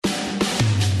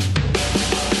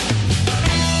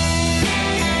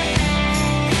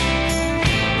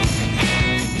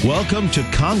Welcome to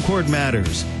Concord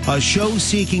Matters, a show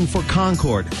seeking for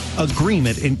concord,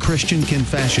 agreement in Christian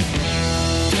confession.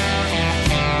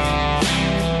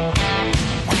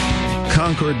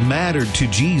 Concord mattered to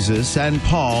Jesus and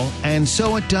Paul, and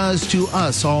so it does to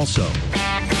us also.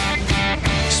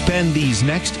 Spend these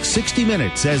next 60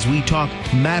 minutes as we talk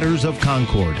matters of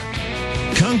Concord.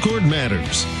 Concord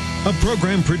Matters, a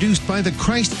program produced by the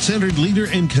Christ-centered leader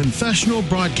in confessional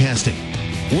broadcasting.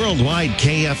 Worldwide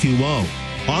KFUO.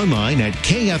 Online at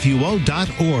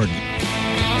kfuo.org.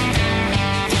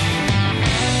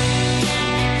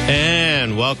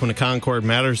 And welcome to Concord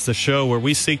Matters, the show where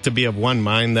we seek to be of one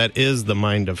mind, that is the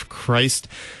mind of Christ.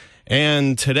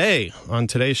 And today, on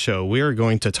today's show, we are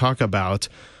going to talk about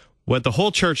what the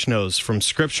whole church knows from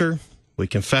Scripture. We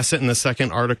confess it in the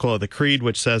second article of the Creed,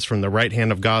 which says, from the right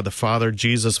hand of God the Father,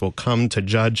 Jesus will come to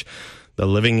judge the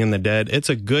living and the dead.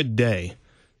 It's a good day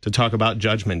to talk about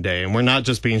Judgment Day. And we're not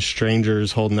just being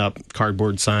strangers holding up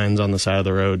cardboard signs on the side of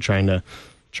the road trying to,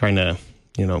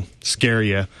 scare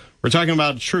you. We're talking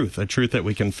about truth, a truth that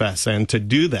we confess. And to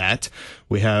do that,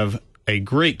 we have a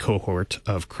great cohort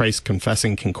of Christ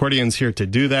confessing Concordians here to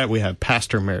do that. We have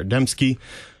Pastor Marodemski,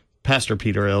 Pastor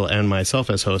Peter Ill, and myself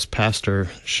as host,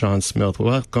 Pastor Sean Smith.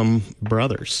 Welcome,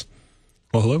 brothers.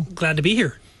 Well, hello. Glad to be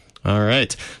here. All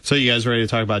right. So you guys ready to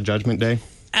talk about Judgment Day?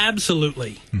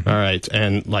 Absolutely. All right.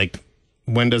 And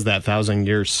when does that 1,000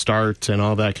 years start and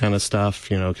all that kind of stuff?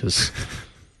 Because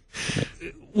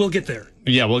we'll get there.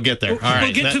 Yeah, we'll get there. All right.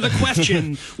 We'll get to the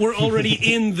question. We're already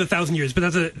in the 1,000 years,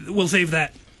 but we'll save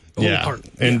that whole part.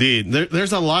 Indeed.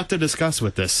 There's a lot to discuss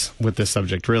with this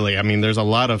subject, really. I mean, there's a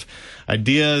lot of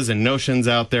ideas and notions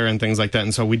out there and things like that,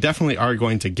 and so we definitely are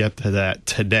going to get to that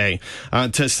today.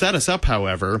 To set us up,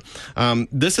 however,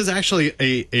 this is actually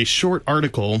a short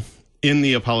article in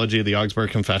the Apology of the Augsburg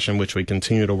Confession, which we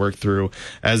continue to work through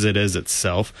as it is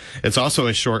itself. It's also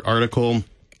a short article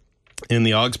in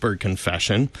the Augsburg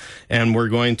Confession, and we're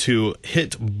going to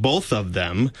hit both of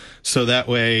them so that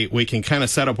way we can kind of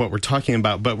set up what we're talking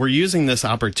about. But we're using this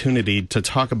opportunity to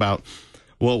talk about,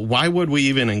 well, why would we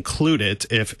even include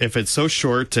it if it's so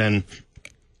short and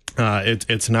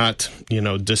it's not,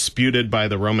 disputed by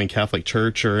the Roman Catholic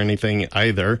Church or anything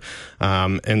either.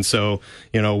 And so,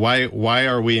 why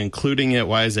are we including it?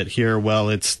 Why is it here? Well,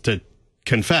 it's to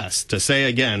confess, to say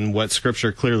again what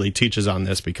Scripture clearly teaches on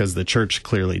this, because the Church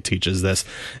clearly teaches this.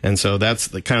 And so that's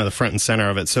the kind of the front and center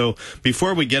of it. So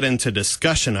before we get into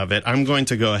discussion of it, I'm going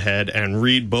to go ahead and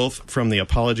read both from the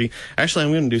Apology. Actually,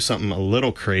 I'm going to do something a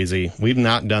little crazy. We've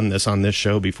not done this on this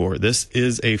show before. This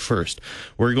is a first.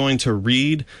 We're going to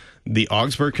read the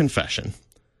Augsburg Confession,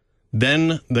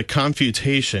 then the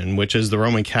Confutation, which is the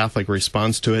Roman Catholic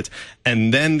response to it,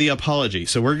 and then the Apology.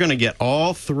 So we're going to get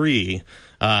all three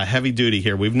heavy duty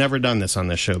here. We've never done this on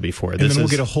this show before. And then we'll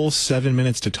get a whole 7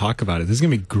 minutes to talk about it. This is going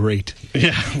to be great.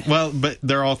 Yeah, well, but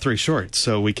they're all three short,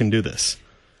 so we can do this.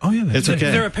 Oh, yeah. It's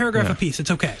okay. They're a paragraph apiece. It's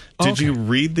okay. Did you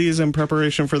read these in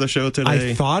preparation for the show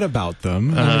today? I thought about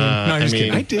them. I'm just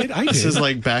kidding. I did. This is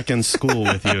like back in school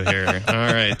with you here. All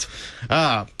right.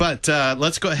 But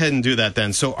let's go ahead and do that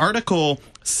then. So Article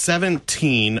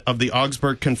 17 of the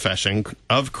Augsburg Confession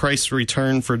of Christ's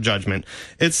return for judgment,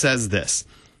 it says this: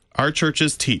 our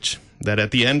churches teach that at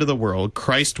the end of the world,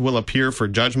 Christ will appear for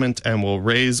judgment and will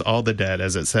raise all the dead,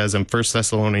 as it says in 1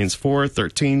 Thessalonians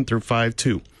 4:13 through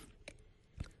 5:2.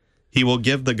 He will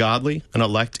give the godly and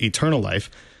elect eternal life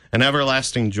and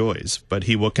everlasting joys, but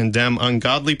he will condemn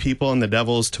ungodly people and the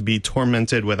devils to be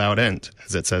tormented without end,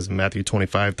 as it says in Matthew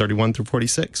 25:31 through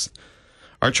 46.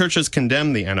 Our churches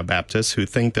condemn the Anabaptists who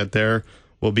think that there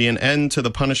will be an end to the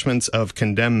punishments of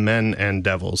condemned men and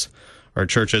devils. Our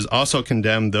churches also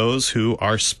condemn those who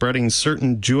are spreading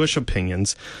certain Jewish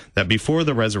opinions that before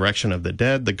the resurrection of the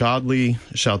dead, the godly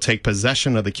shall take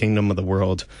possession of the kingdom of the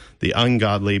world, the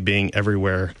ungodly being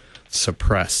everywhere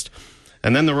suppressed.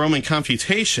 And then the Roman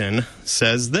Confutation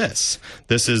says this.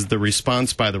 This is the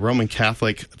response by the Roman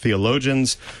Catholic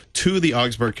theologians to the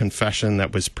Augsburg Confession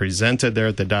that was presented there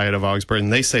at the Diet of Augsburg.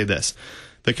 And they say this: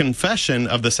 the confession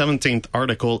of the 17th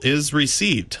article is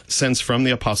received, since from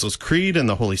the Apostles' Creed and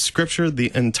the Holy Scripture,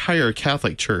 the entire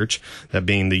Catholic Church, that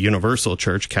being the universal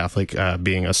church, Catholic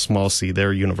being a small c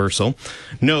there, universal,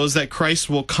 knows that Christ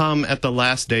will come at the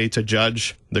last day to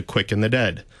judge the quick and the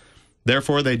dead.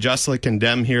 Therefore, they justly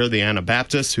condemn here the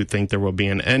Anabaptists, who think there will be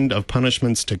an end of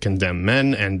punishments to condemn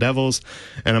men and devils,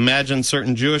 and imagine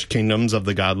certain Jewish kingdoms of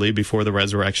the godly before the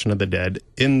resurrection of the dead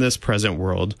in this present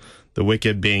world, the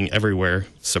wicked being everywhere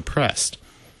suppressed.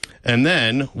 And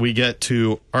then we get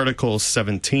to Article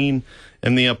 17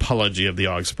 and the Apology of the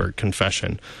Augsburg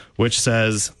Confession, which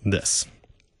says this: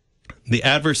 The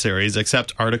adversaries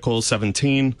accept Article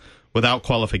 17 without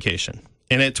qualification.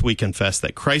 In it, we confess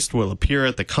that Christ will appear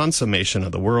at the consummation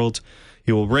of the world.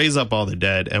 He will raise up all the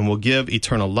dead and will give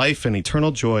eternal life and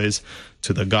eternal joys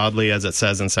to the godly, as it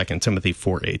says in 2 Timothy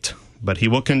 4:8. But he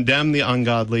will condemn the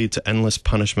ungodly to endless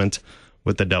punishment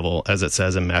with the devil, as it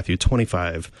says in Matthew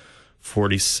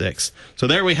 25:46. So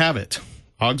there we have it.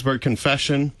 Augsburg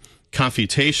Confession,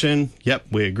 confutation. Yep,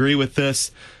 we agree with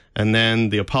this. And then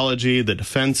the apology, the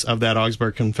defense of that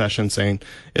Augsburg Confession, saying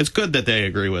it's good that they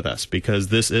agree with us because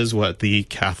this is what the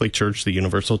Catholic Church, the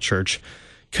Universal Church,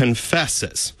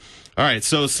 confesses. All right,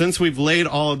 so since we've laid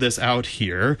all of this out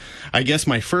here, I guess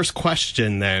my first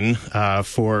question then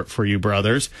for you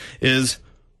brothers is,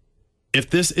 if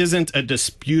this isn't a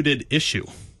disputed issue,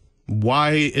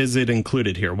 why is it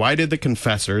included here? Why did the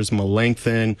confessors,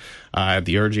 Melanchthon,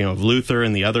 the urging of Luther,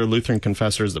 and the other Lutheran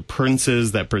confessors, the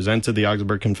princes that presented the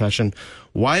Augsburg Confession,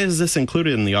 why is this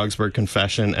included in the Augsburg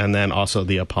Confession and then also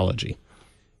the apology?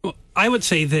 Well, I would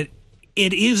say that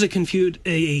it is a confused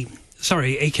issue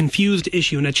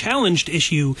and a challenged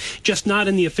issue, just not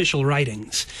in the official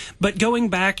writings. But going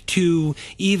back to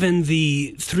even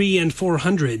the 300s and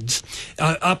 400s,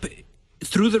 up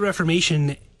through the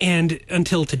Reformation and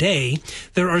until today,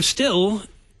 there are still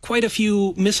quite a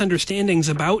few misunderstandings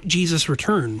about Jesus'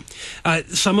 return.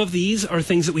 Some of these are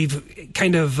things that we've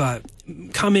kind of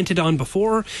commented on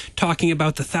before, talking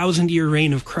about the 1,000-year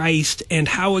reign of Christ and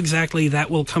how exactly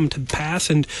that will come to pass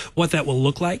and what that will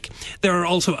look like. There are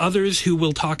also others who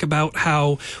will talk about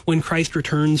how when Christ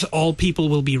returns, all people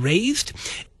will be raised.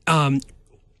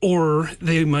 Or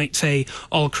they might say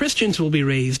all Christians will be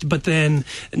raised, but then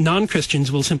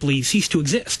non-Christians will simply cease to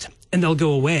exist and they'll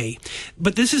go away.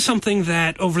 But this is something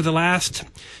that over the last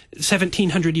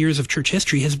 1,700 years of church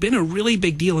history has been a really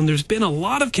big deal, and there's been a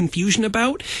lot of confusion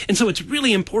about. And so it's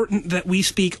really important that we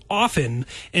speak often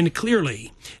and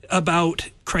clearly about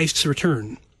Christ's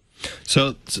return.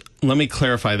 So let me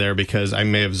clarify there, because I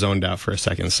may have zoned out for a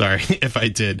second. Sorry if I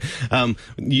did.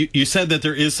 You said that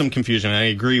there is some confusion. I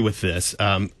agree with this.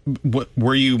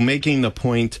 Were you making the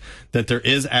point that there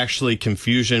is actually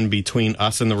confusion between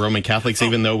us and the Roman Catholics,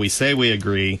 even though we say we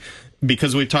agree?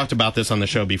 Because we've talked about this on the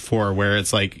show before, where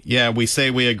it's like, yeah, we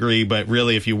say we agree, but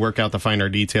really if you work out the finer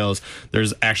details,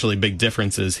 there's actually big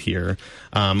differences here.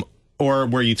 Or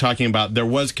were you talking about there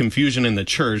was confusion in the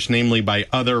church, namely by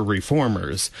other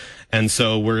reformers, and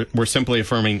so we're simply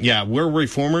affirming, yeah, we're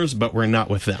reformers, but we're not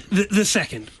with them? The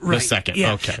second, right? The second,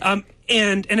 yeah. Okay.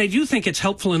 And I do think it's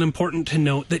helpful and important to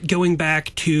note that going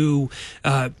back to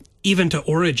even to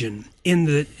Origen in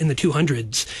the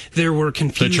 200s, there were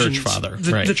confusions. The church father,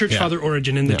 right? The church father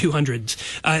Origen in the 200s.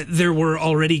 There were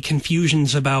already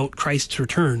confusions about Christ's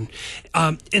return,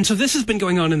 and so this has been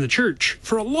going on in the church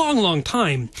for a long, long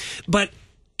time. But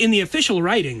in the official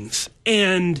writings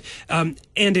and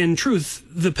in truth,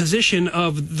 the position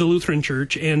of the Lutheran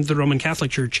Church and the Roman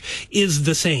Catholic Church is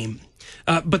the same.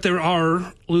 But there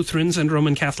are Lutherans and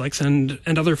Roman Catholics and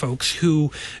other folks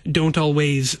who don't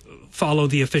always follow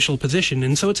the official position.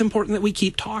 And so it's important that we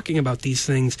keep talking about these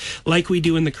things like we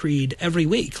do in the Creed every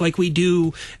week, like we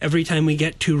do every time we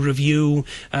get to review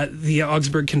the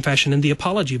Augsburg Confession and the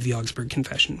apology of the Augsburg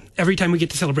Confession, every time we get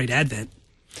to celebrate Advent.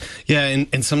 Yeah,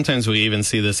 and sometimes we even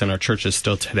see this in our churches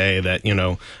still today, that, you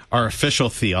know, our official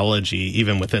theology,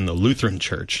 even within the Lutheran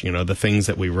Church, you know, the things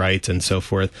that we write and so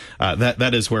forth,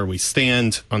 that is where we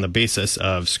stand on the basis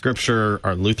of Scripture,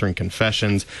 our Lutheran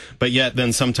confessions. But yet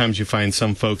then sometimes you find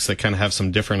some folks that kind of have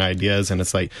some different ideas, and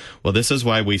it's like, well, this is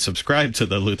why we subscribe to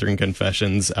the Lutheran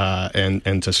confessions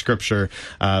and to Scripture,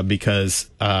 because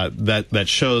that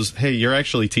shows, hey, you're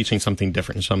actually teaching something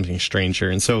different, something strange here.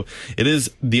 And so it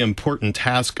is the important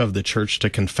task of the church to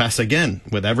confess again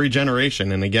with every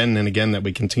generation and again that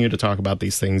we continue to talk about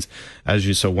these things, as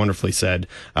you so wonderfully said,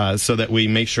 so that we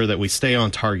make sure that we stay on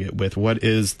target with what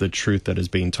is the truth that is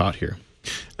being taught here.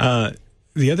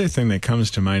 The other thing that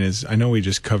comes to mind is, I know we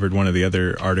just covered one of the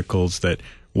other articles that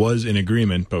was in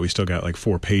agreement, but we still got like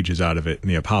 4 pages out of it in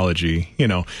the apology, you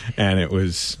know, and it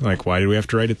was like, why did we have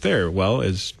to write it there? Well,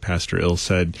 as Pastor Ill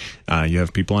said, you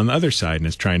have people on the other side, and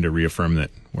it's trying to reaffirm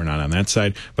that we're not on that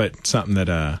side. But something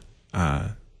that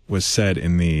was said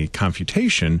in the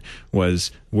confutation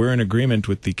was, we're in agreement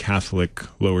with the Catholic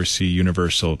Lower C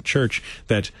Universal Church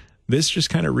that this just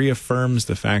kind of reaffirms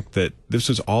the fact that this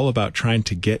was all about trying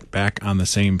to get back on the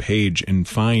same page and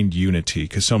find unity.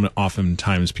 Because so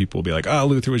oftentimes people will be like, oh,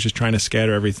 Luther was just trying to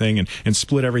scatter everything and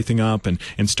split everything up and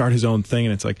start his own thing.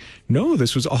 And it's like, no,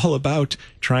 this was all about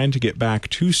trying to get back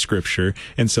to Scripture.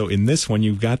 And so in this one,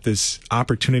 you've got this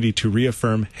opportunity to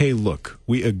reaffirm, hey, look,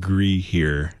 we agree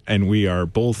here, and we are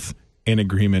both in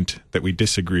agreement that we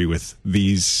disagree with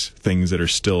these things that are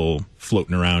still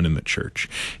floating around in the church,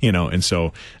 and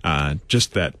so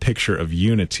just that picture of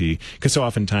unity, because so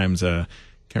oftentimes, I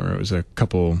can't remember, it was a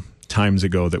couple times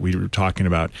ago that we were talking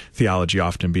about theology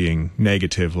often being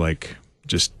negative, like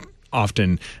just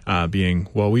often being,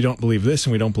 well, we don't believe this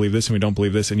and we don't believe this and we don't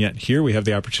believe this. And yet here we have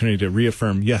the opportunity to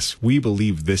reaffirm, yes, we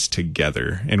believe this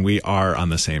together and we are on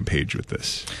the same page with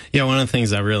this. Yeah, one of the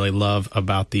things I really love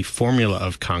about the formula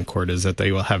of Concord is that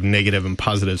they will have negative and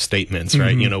positive statements,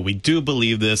 right? Mm-hmm. We do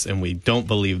believe this and we don't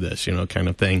believe this, kind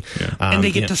of thing. Yeah. And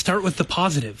they get to start with the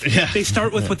positive. Yeah. They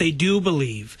start with what they do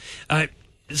believe.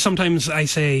 Sometimes I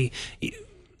say,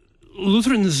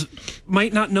 Lutherans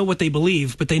might not know what they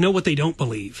believe, but they know what they don't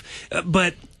believe.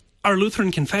 But our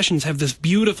Lutheran confessions have this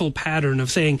beautiful pattern of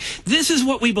saying, this is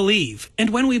what we believe. And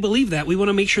when we believe that, we want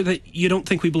to make sure that you don't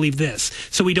think we believe this.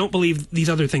 So we don't believe these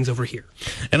other things over here.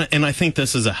 And I think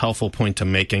this is a helpful point to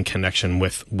make in connection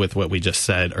with what we just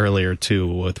said earlier, too,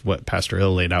 with what Pastor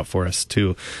Hill laid out for us,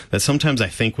 too, that sometimes I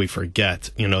think we forget,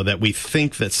 that we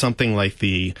think that something like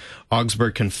the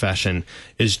Augsburg Confession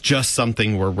is just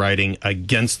something we're writing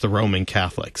against the Roman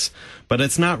Catholics. But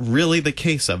it's not really the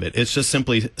case of it. It's just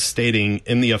simply stating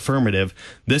in the affirmative,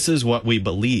 this is what we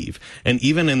believe. And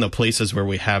even in the places where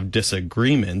we have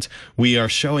disagreement, we are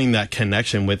showing that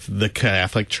connection with the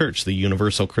Catholic Church, the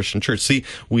universal Christian Church. See,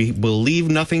 we believe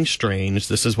nothing strange.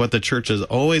 This is what the church has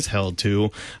always held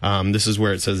to. This is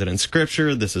where it says it in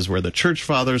Scripture. This is where the church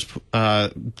fathers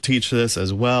teach this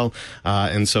as well,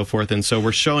 and so forth. And so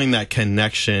we're showing that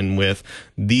connection with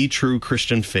the true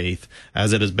Christian faith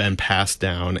as it has been passed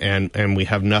down, and we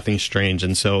have nothing strange.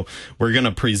 And so we're going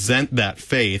to present that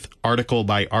faith article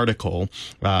by article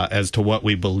as to what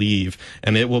we believe,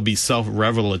 and it will be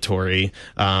self-revelatory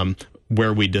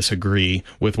where we disagree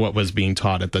with what was being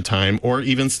taught at the time or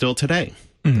even still today.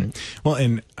 Mm-hmm. Well,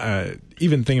 and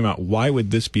even thinking about why would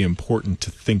this be important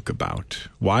to think about?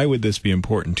 Why would this be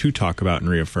important to talk about and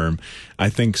reaffirm? I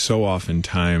think so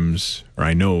oftentimes, or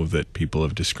I know that people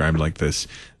have described like this,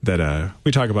 that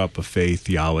we talk about buffet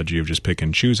theology of just pick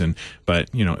and choosing. But,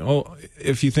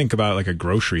 if you think about like a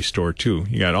grocery store too,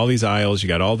 you got all these aisles, you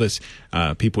got all this,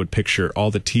 people would picture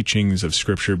all the teachings of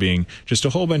Scripture being just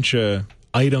a whole bunch of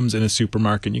items in a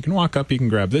supermarket. You can walk up, you can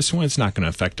grab this one, it's not going to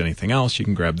affect anything else. You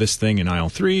can grab this thing in aisle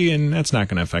 3, and that's not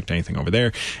going to affect anything over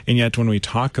there. And yet when we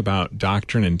talk about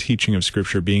doctrine and teaching of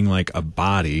Scripture being like a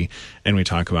body, and we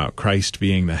talk about Christ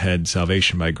being the head,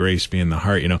 salvation by grace being the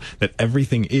heart, that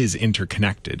everything is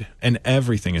interconnected. And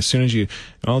everything, as soon as do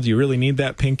you really need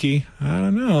that pinky? I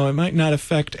don't know. It might not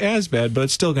affect as bad, but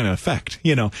it's still going to affect,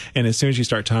 And as soon as you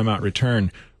start talking about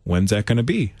return, when's that going to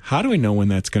be? How do we know when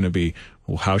that's going to be?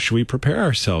 Well, how should we prepare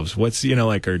ourselves? What's,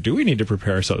 or do we need to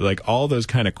prepare ourselves? Like all those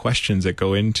kind of questions that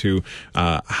go into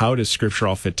how does Scripture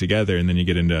all fit together? And then you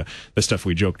get into the stuff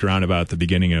we joked around about at the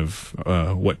beginning of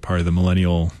what part of the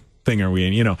millennial thing are we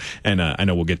in, and I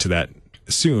know we'll get to that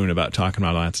soon about talking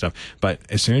about all that stuff. But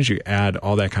as soon as you add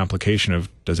all that complication of,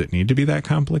 does it need to be that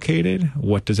complicated?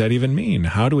 What does that even mean?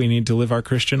 How do we need to live our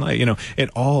Christian life? It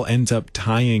all ends up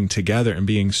tying together and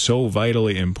being so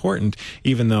vitally important,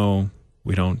 even though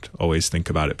we don't always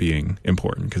think about it being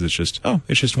important, because it's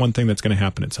just one thing that's going to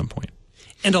happen at some point.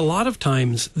 And a lot of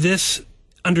times this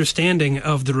understanding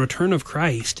of the return of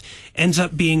Christ ends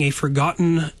up being a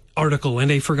forgotten article and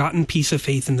a forgotten piece of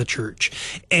faith in the church,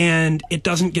 and it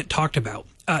doesn't get talked about.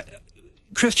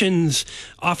 Christians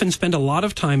often spend a lot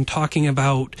of time talking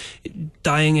about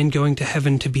dying and going to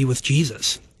heaven to be with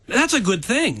Jesus. That's a good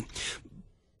thing,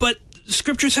 but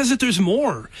Scripture says that there's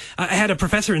more. I had a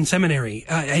professor in seminary,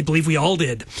 I believe we all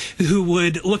did, who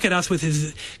would look at us with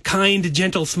his kind,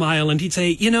 gentle smile, and he'd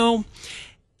say,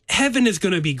 heaven is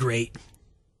going to be great,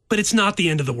 but it's not the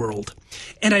end of the world.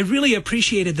 And I really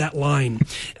appreciated that line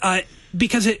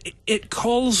because it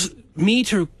calls me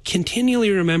to continually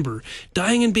remember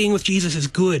dying and being with Jesus is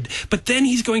good, but then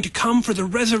he's going to come for the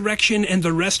resurrection and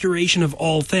the restoration of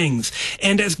all things.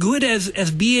 And as good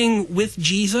as being with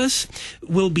Jesus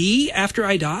will be after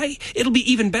I die, it'll be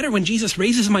even better when Jesus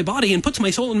raises my body and puts my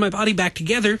soul and my body back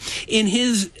together in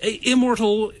his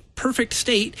immortal, perfect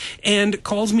state and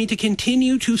calls me to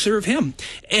continue to serve him.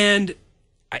 And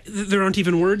there aren't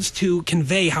even words to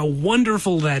convey how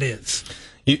wonderful that is.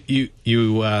 You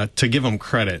to give him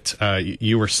credit,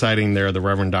 you were citing there the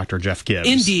Reverend Dr. Jeff Gibbs.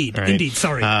 Indeed, right? Indeed.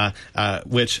 Sorry.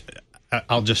 Which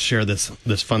I'll just share this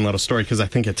fun little story because I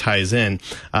think it ties in.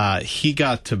 He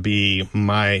got to be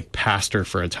my pastor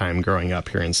for a time growing up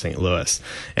here in St. Louis,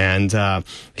 and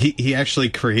he actually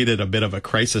created a bit of a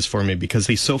crisis for me because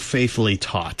he so faithfully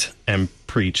taught and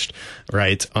preached,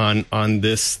 right, on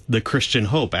the Christian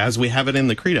hope as we have it in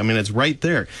the Creed. I mean, it's right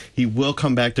there. He will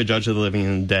come back to judge the living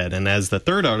and the dead. And as the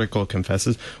third article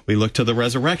confesses, we look to the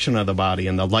resurrection of the body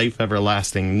and the life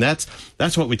everlasting. And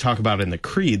that's what we talk about in the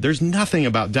Creed. There's nothing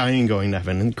about dying and going to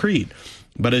heaven in the Creed.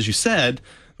 But as you said,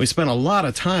 we spent a lot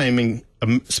of time in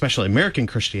especially American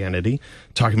Christianity,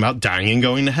 talking about dying and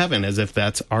going to heaven as if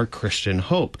that's our Christian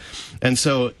hope. And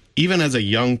so even as a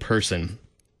young person,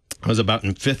 I was about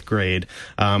in 5th grade.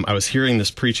 I was hearing this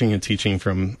preaching and teaching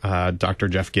from Dr.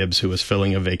 Jeff Gibbs, who was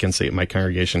filling a vacancy at my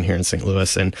congregation here in St.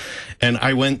 Louis. And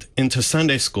I went into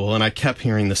Sunday school, and I kept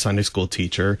hearing the Sunday school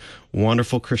teacher,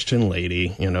 wonderful Christian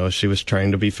lady. You know, she was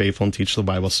trying to be faithful and teach the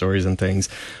Bible stories and things.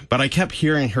 But I kept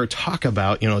hearing her talk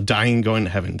about, dying and going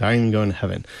to heaven, dying and going to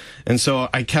heaven. And so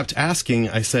I kept asking,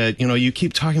 I said, you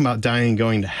keep talking about dying and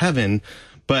going to heaven,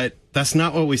 but that's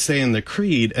not what we say in the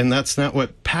Creed, and that's not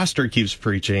what Pastor keeps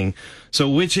preaching. So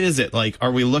which is it? Like,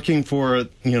 are we looking for,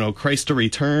 Christ to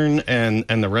return and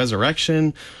the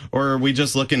resurrection, or are we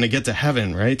just looking to get to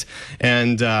heaven, right?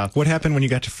 And what happened when you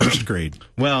got to 1st grade?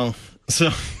 Well,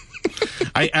 so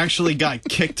I actually got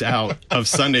kicked out of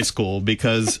Sunday school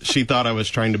because she thought I was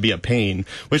trying to be a pain,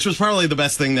 which was probably the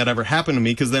best thing that ever happened to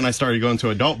me, because then I started going to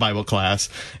adult Bible class,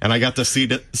 and I got to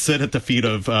sit at the feet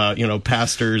of,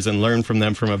 pastors and learn from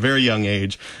them from a very young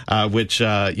age, which,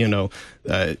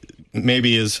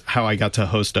 maybe is how I got to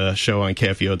host a show on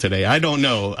KFUO today. I don't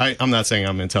know. I'm not saying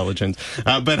I'm intelligent,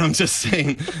 but I'm just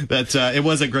saying that it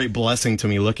was a great blessing to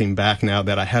me looking back now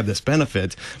that I had this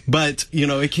benefit. But,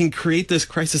 it can create this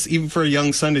crisis even for a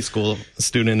young Sunday school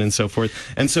student and so forth.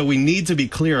 And so we need to be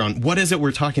clear on what is it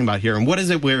we're talking about here and what is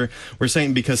it we're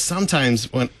saying, because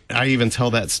sometimes when I even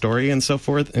tell that story and so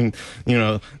forth, and,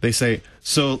 they say,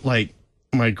 so like,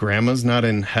 my grandma's not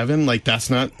in heaven, like that's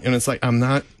not, and it's like, I'm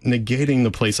not negating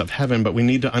the place of heaven, but we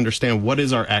need to understand what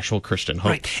is our actual Christian hope.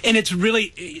 Right. And it's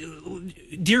really,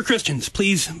 dear Christians,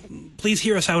 please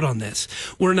hear us out on this.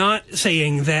 We're not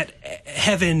saying that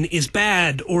heaven is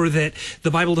bad or that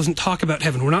the Bible doesn't talk about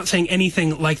heaven. We're not saying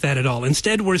anything like that at all.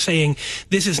 Instead, we're saying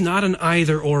this is not an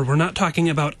either or. We're not talking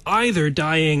about either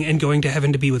dying and going to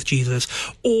heaven to be with Jesus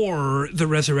or the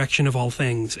resurrection of all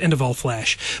things and of all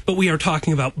flesh. But we are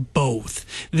talking about both.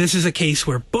 This is a case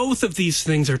where both of these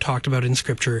things are talked about in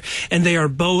Scripture, and they are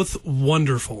both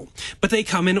wonderful. But they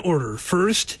come in order.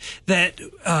 First, that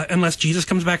unless Jesus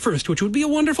comes back first, which would be a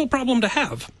wonderful problem to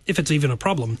have, if it's even a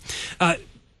problem.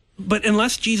 But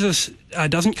unless Jesus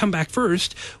doesn't come back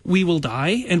first, we will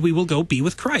die and we will go be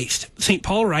with Christ. St.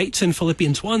 Paul writes in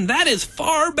Philippians 1, that is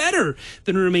far better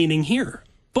than remaining here.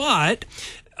 But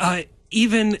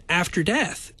even after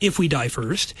death, if we die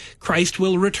first, Christ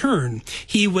will return.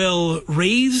 He will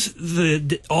raise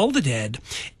all the dead,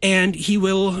 and he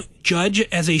will judge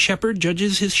as a shepherd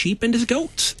judges his sheep and his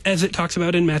goats, as it talks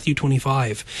about in Matthew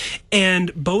 25.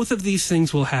 And both of these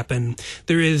things will happen.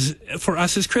 There is, for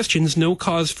us as Christians, no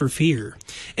cause for fear.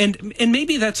 And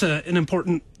maybe that's an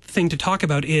important thing to talk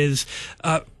about is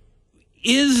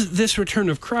this return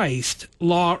of Christ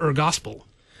law or gospel?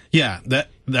 Yeah,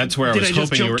 that's where I was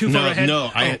hoping you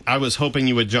were. I was hoping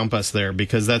you would jump us there,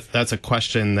 because that's a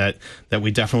question that we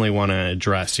definitely want to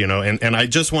address, and I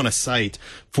just want to cite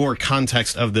for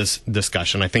context of this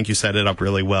discussion. I think you set it up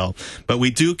really well, but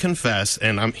we do confess,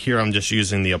 and I'm just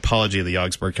using the apology of the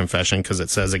Augsburg Confession, because it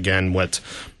says again what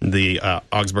the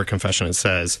Augsburg Confession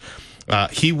says.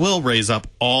 He will raise up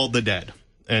all the dead.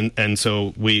 And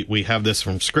so we have this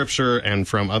from Scripture and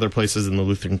from other places in the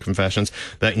Lutheran confessions.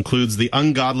 That includes the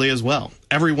ungodly as well.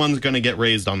 Everyone's going to get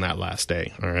raised on that last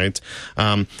day, all right?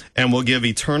 And will give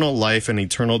eternal life and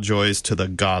eternal joys to the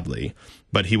godly,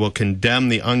 but he will condemn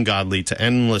the ungodly to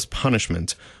endless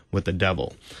punishment with the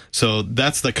devil. So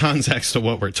that's the context of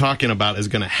what we're talking about is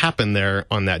going to happen there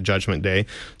on that judgment day.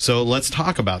 So let's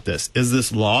talk about this. Is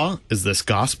this law? Is this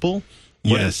gospel?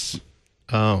 Yes.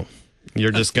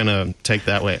 You're just going to take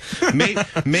that way.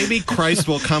 Maybe Christ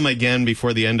will come again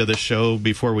before the end of the show,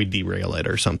 before we derail it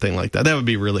or something like that. That would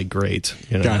be really great.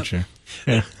 Gotcha.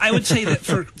 Yeah. I would say that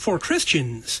for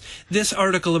Christians, this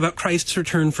article about Christ's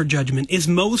return for judgment is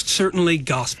most certainly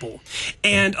gospel.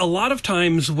 And a lot of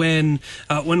times when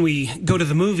we go to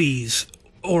the movies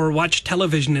or watch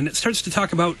television and it starts to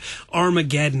talk about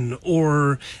Armageddon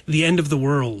or the end of the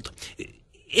world,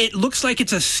 it looks like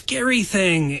it's a scary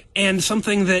thing and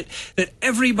something that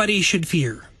everybody should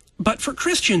fear. But for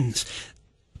Christians,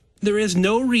 there is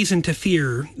no reason to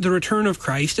fear the return of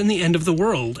Christ and the end of the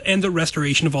world and the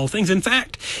restoration of all things. In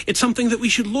fact, it's something that we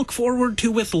should look forward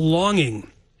to with longing.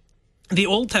 The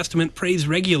Old Testament prays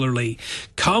regularly,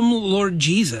 "Come, Lord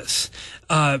Jesus."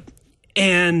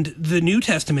 And the New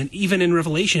Testament, even in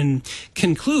Revelation,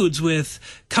 concludes with,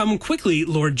 "Come quickly,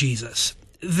 Lord Jesus."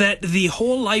 That the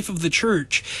whole life of the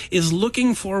church is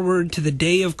looking forward to the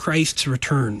day of Christ's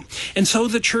return. And so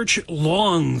the church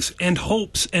longs and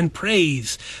hopes and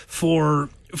prays for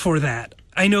that.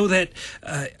 I know that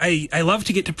I love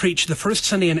to get to preach the first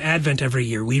Sunday in Advent every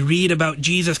year. We read about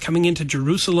Jesus coming into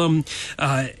Jerusalem,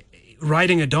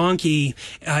 riding a donkey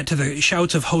to the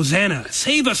shouts of Hosanna,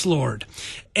 save us, Lord.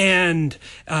 And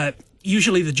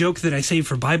usually the joke that I save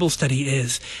for Bible study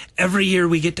is every year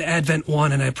we get to Advent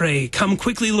 1 and I pray, "Come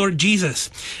quickly, Lord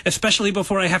Jesus," especially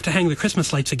before I have to hang the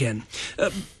Christmas lights again.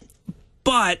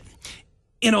 But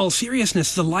in all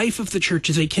seriousness, the life of the church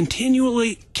is a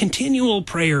continual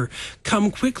prayer.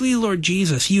 "Come quickly, Lord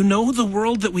Jesus." You know the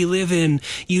world that we live in.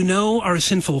 You know our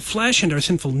sinful flesh and our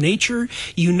sinful nature.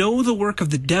 You know the work of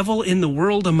the devil in the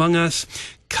world among us.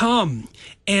 Come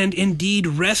and indeed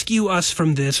rescue us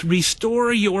from this.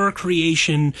 Restore your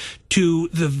creation to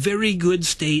the very good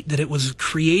state that it was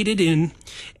created in,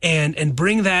 and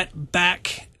bring that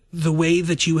back the way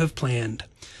that you have planned.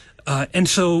 And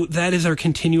so that is our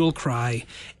continual cry,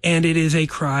 and it is a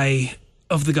cry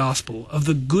of the gospel, of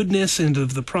the goodness and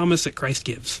of the promise that Christ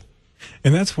gives.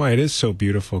 And that's why it is so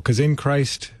beautiful, because in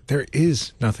Christ, there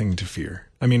is nothing to fear.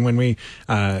 I mean, when we,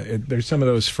 there's some of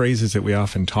those phrases that we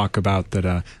often talk about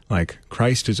that, like,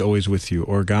 Christ is always with you,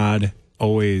 or God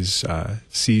always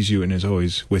sees you and is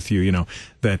always with you, you know,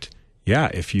 that, yeah,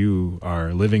 if you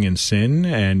are living in sin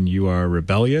and you are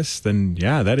rebellious, then,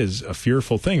 yeah, that is a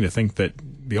fearful thing to think that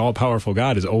the all-powerful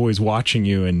God is always watching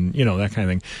you and, you know, that kind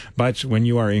of thing. But when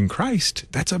you are in Christ,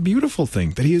 that's a beautiful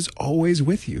thing, that he is always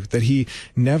with you, that he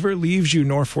never leaves you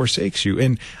nor forsakes you.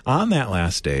 And on that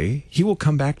last day, he will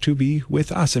come back to be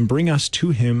with us and bring us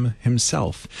to him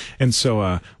himself. And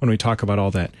so when we talk about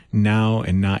all that now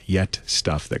and not yet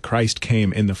stuff, that Christ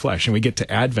came in the flesh, and we get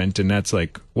to Advent, and that's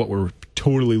like what we're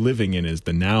totally living in, is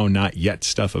the now, not yet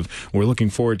stuff of we're looking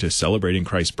forward to celebrating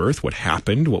Christ's birth, what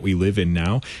happened, what we live in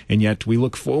now, and yet we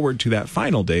look forward to that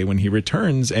final day when he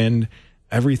returns and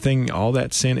everything, all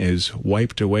that sin is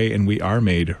wiped away and we are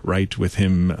made right with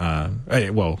him.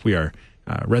 We are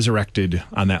resurrected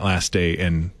on that last day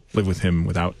and live with him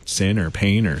without sin or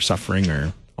pain or suffering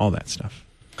or all that stuff.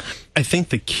 I think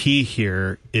the key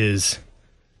here is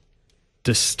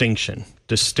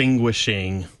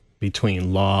distinguishing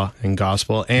between law and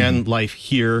gospel and life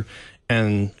here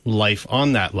and life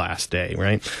on that last day,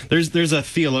 right? There's a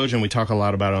theologian we talk a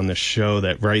lot about on this show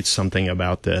that writes something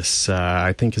about this.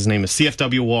 I think his name is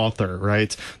C.F.W. Walther,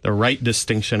 right? The right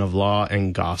distinction of law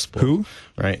and gospel. Who?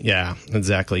 Right, yeah,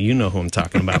 exactly. You know who I'm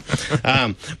talking about.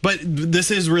 But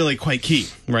this is really quite key,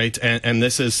 right? And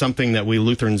this is something that we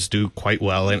Lutherans do quite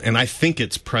well. And I think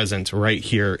it's present right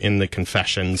here in the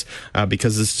Confessions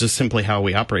because it's just simply how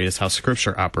we operate. It's how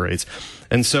Scripture operates.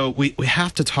 And so we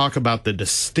have to talk about the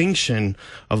distinction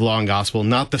of law and gospel,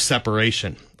 not the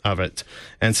separation of it.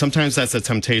 And sometimes that's a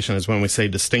temptation, is when we say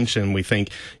distinction, we think,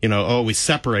 we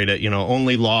separate it,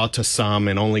 only law to some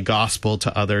and only gospel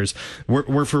to others.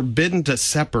 We're forbidden to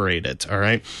separate it, all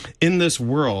right? In this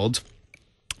world,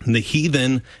 the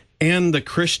heathen and the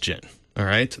Christian, all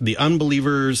right, the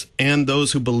unbelievers and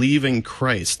those who believe in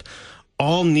Christ,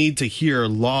 all need to hear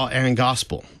law and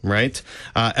gospel, right?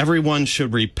 Everyone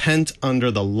should repent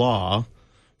under the law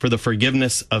for the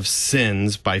forgiveness of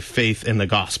sins by faith in the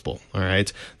gospel. All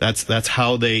right, that's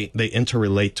how they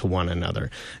interrelate to one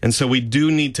another, and so we do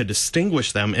need to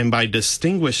distinguish them. And by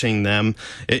distinguishing them,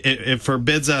 it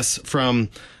forbids us from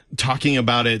talking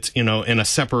about it, in a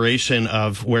separation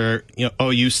of where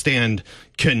you stand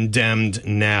condemned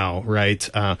now, right?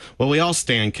 Well, we all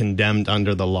stand condemned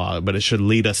under the law, but it should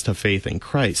lead us to faith in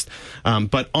Christ.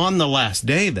 But on the last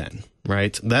day, then.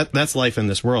 Right? That's life in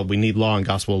this world. We need law and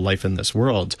gospel life in this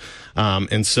world.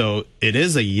 And so it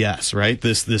is a yes, right?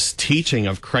 This teaching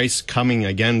of Christ coming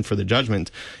again for the judgment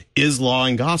is law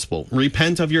and gospel.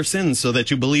 Repent of your sins so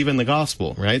that you believe in the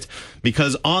gospel, right?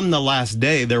 Because on the last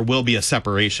day, there will be a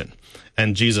separation.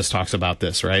 And Jesus talks about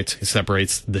this, right? He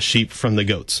separates the sheep from the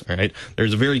goats, right?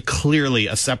 There's very clearly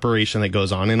a separation that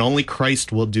goes on, and only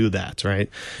Christ will do that, right?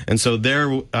 And so there,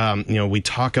 we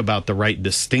talk about the right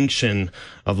distinction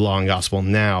of law and gospel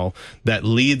now that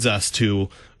leads us to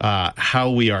how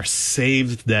we are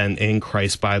saved then in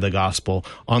Christ by the gospel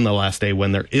on the last day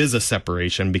when there is a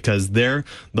separation, because there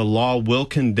the law will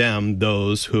condemn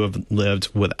those who have lived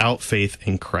without faith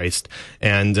in Christ.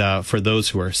 And for those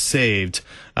who are saved,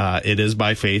 it is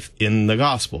by faith in the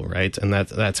gospel, right? And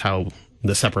that's how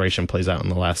the separation plays out in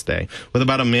the last day. With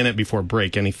about a minute before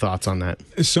break, any thoughts on that?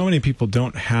 So many people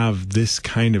don't have this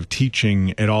kind of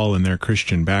teaching at all in their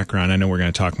Christian background. I know we're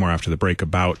going to talk more after the break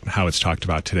about how it's talked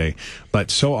about today, but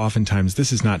so oftentimes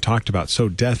this is not talked about. So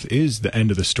death is the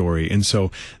end of the story. And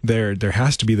so there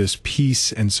has to be this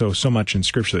peace. And so much in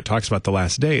Scripture that talks about the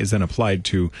last day is then applied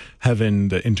to heaven,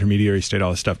 the intermediary state,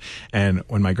 all this stuff. And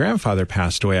when my grandfather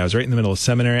passed away, I was right in the middle of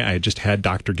seminary. I had just had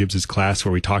Dr. Gibbs's class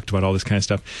where we talked about all this kind of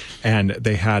stuff. And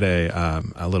they had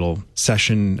a little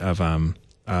session of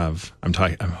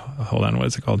hold on, what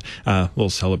is it called? Little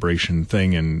celebration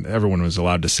thing, and everyone was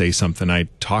allowed to say something. I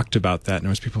talked about that, and there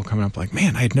was people coming up like,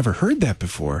 man, I had never heard that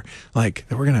before. Like,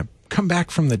 that we're going to come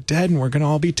back from the dead, and we're going to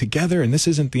all be together, and this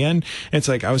isn't the end. And it's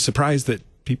like, I was surprised that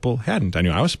people hadn't. I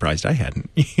knew I was surprised I hadn't,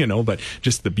 but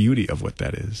just the beauty of what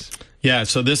that is. Yeah,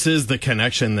 so this is the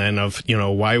connection then of,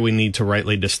 why we need to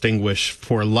rightly distinguish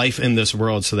for life in this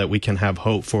world so that we can have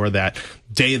hope for that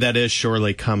day that is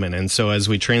surely coming. And so as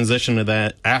we transition to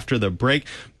that after the break,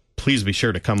 please be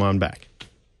sure to come on back.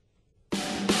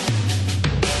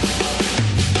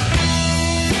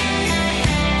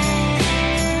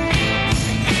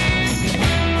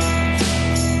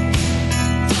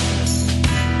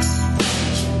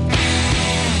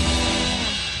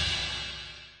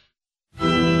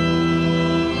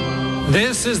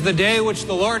 This is the day which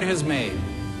the Lord has made.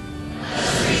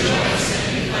 Let's rejoice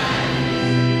and be glad.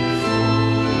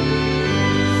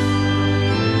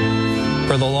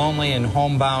 For the lonely and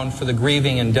homebound, for the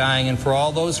grieving and dying, and for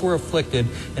all those who are afflicted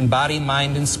in body,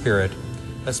 mind, and spirit,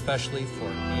 especially for...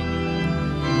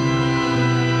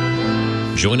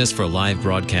 Join us for a live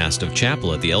broadcast of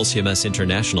Chapel at the LCMS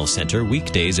International Center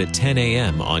weekdays at 10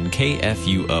 a.m. on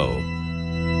KFUO.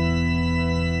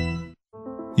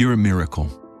 You're a miracle.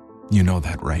 You know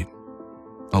that, right?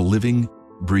 A living,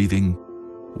 breathing,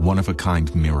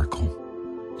 one-of-a-kind miracle.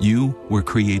 You were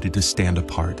created to stand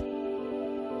apart,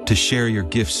 to share your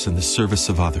gifts in the service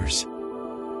of others,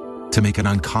 to make an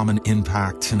uncommon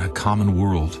impact in a common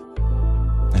world.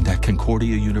 And at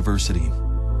Concordia University,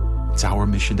 it's our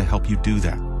mission to help you do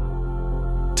that,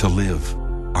 to live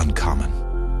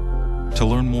uncommon. To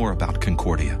learn more about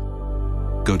Concordia,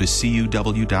 go to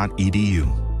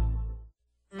cuw.edu.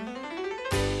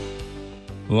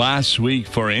 Last week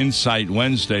for Insight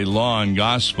Wednesday Law and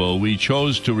Gospel, we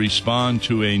chose to respond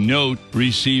to a note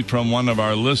received from one of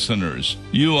our listeners.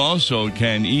 You also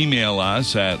can email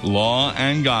us at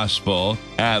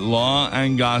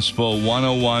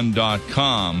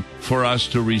lawandgospel@lawandgospel101.com for us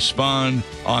to respond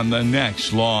on the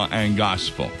next Law and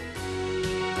Gospel.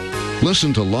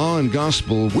 Listen to Law and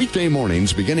Gospel weekday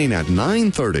mornings beginning at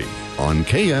 9:30 on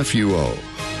KFUO.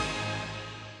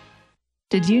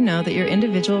 Did you know that your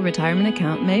individual retirement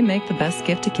account may make the best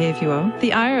gift to KFUO?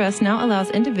 The IRS now allows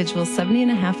individuals 70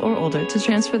 and a half or older to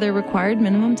transfer their required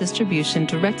minimum distribution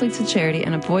directly to charity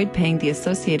and avoid paying the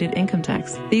associated income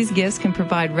tax. These gifts can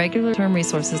provide regular term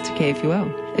resources to KFUO.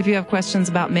 If you have questions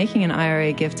about making an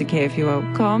IRA gift to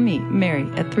KFUO, call me, Mary,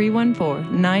 at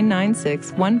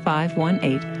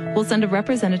 314-996-1518. We'll send a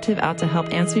representative out to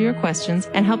help answer your questions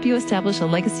and help you establish a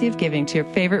legacy of giving to your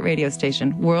favorite radio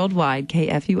station, worldwide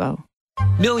KFUO.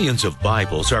 Millions of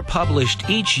Bibles are published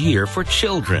each year for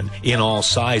children in all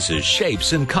sizes,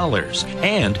 shapes, and colors,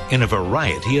 and in a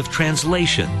variety of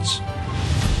translations.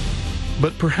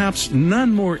 But perhaps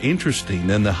none more interesting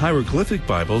than the hieroglyphic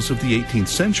Bibles of the 18th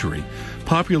century,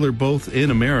 popular both in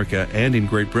America and in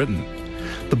Great Britain.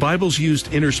 The Bibles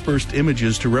used interspersed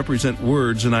images to represent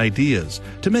words and ideas,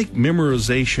 to make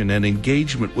memorization and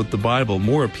engagement with the Bible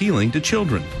more appealing to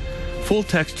children.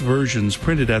 Full-text versions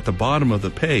printed at the bottom of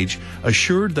the page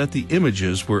assured that the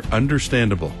images were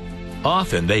understandable.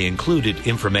 Often they included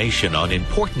information on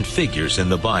important figures in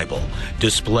the Bible.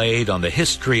 Displayed on the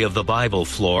History of the Bible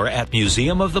floor at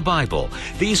Museum of the Bible,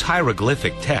 these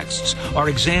hieroglyphic texts are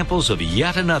examples of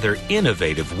yet another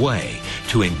innovative way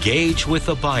to engage with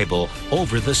the Bible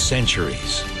over the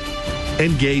centuries.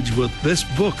 Engage with this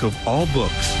book of all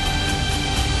books.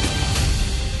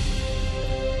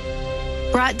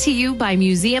 Brought to you by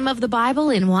Museum of the Bible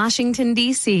in Washington,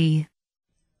 D.C.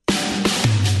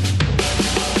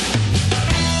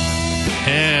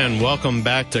 And welcome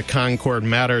back to Concord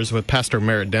Matters with Pastor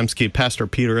Merritt Dembski, Pastor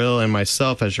Peter Ill, and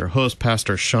myself as your host,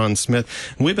 Pastor Sean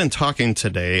Smith. And we've been talking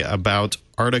today about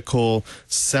Article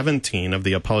 17 of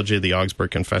the Apology of the Augsburg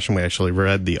Confession. We actually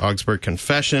read the Augsburg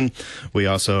Confession. We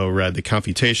also read the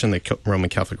Confutation, the Roman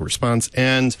Catholic Response,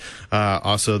 and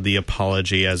also the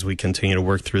Apology as we continue to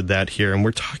work through that here. And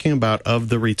we're talking about of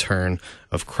the return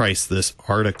of Christ, this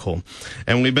article.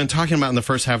 And we've been talking about in the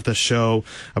first half of the show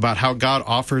about how God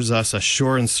offers us a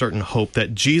sure and certain hope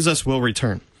that Jesus will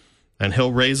return. and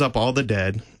he'll raise up all the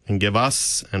dead and give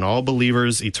us and all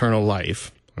believers eternal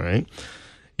life, all right?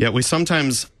 Yet we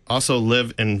sometimes also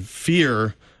live in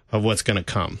fear of what's going to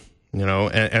come,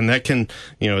 and that can,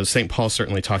 St. Paul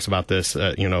certainly talks about this,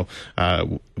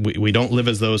 we don't live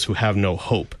as those who have no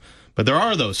hope. But there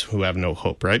are those who have no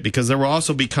hope, right? Because there will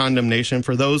also be condemnation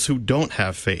for those who don't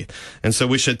have faith. And so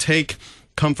we should take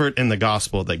comfort in the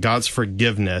gospel that God's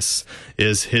forgiveness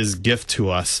is his gift to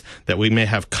us, that we may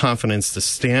have confidence to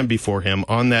stand before him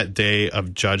on that day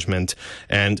of judgment.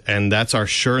 And that's our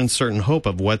sure and certain hope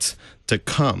of what's to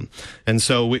come. And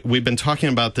so we've been talking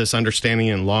about this understanding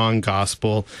in law and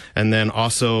gospel, and then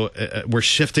also we're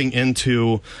shifting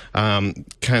into kind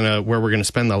of where we're going to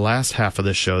spend the last half of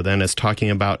the show then is talking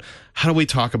about how do we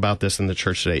talk about this in the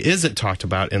church today? Is it talked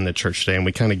about in the church today? And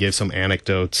we kind of gave some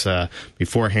anecdotes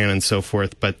beforehand and so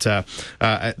forth, but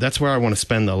that's where I want to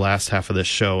spend the last half of this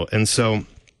show. And so,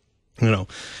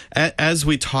 as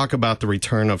we talk about the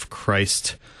return of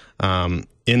Christ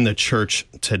in the church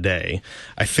today,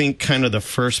 I think kind of the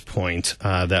first point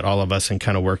that all of us in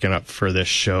kind of working up for this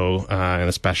show, and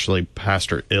especially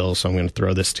Pastor Ill, so I'm going to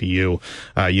throw this to you.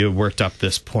 You worked up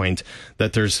this point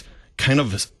that there's kind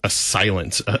of a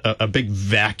silence, a big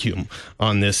vacuum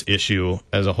on this issue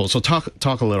as a whole. So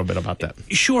talk a little bit about that.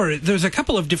 Sure. There's a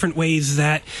couple of different ways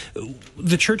that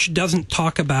the church doesn't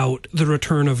talk about the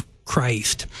return of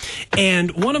Christ.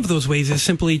 And one of those ways is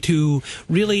simply to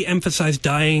really emphasize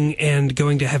dying and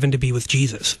going to heaven to be with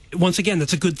Jesus. Once again,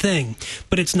 that's a good thing,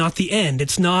 but it's not the end.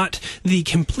 It's not the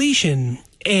completion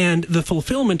and the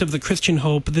fulfillment of the Christian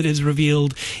hope that is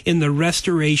revealed in the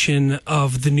restoration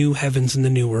of the new heavens and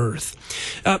the new earth.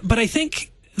 But I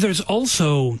think there's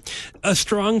also a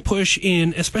strong push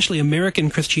in, especially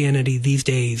American Christianity these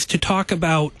days, to talk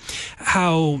about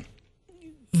how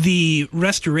the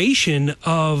restoration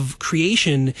of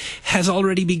creation has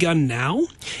already begun now,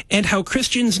 and how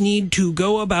Christians need to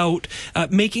go about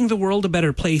making the world a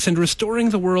better place and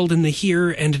restoring the world in the here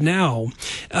and now,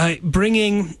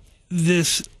 bringing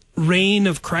this reign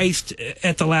of Christ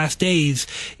at the last days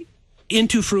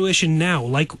into fruition now,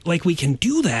 like we can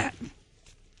do that.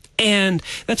 And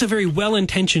that's a very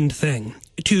well-intentioned thing,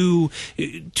 to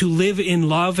live in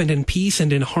love and in peace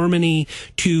and in harmony,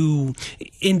 to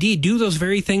indeed do those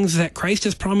very things that Christ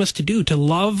has promised to do, to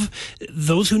love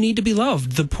those who need to be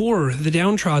loved, the poor, the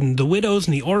downtrodden, the widows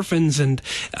and the orphans, and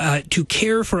to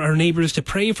care for our neighbors, to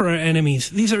pray for our enemies.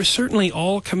 These are certainly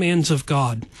all commands of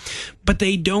God, but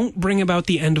they don't bring about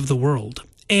the end of the world.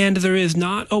 And there is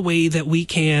not a way that we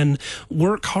can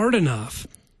work hard enough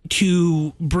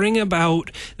to bring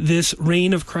about this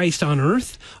reign of Christ on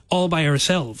earth all by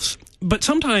ourselves. But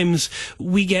sometimes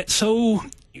we get so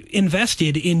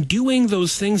invested in doing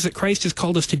those things that Christ has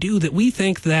called us to do that we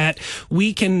think that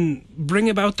we can bring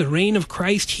about the reign of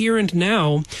Christ here and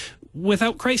now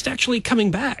without Christ actually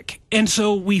coming back. And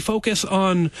so we focus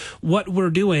on what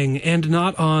we're doing and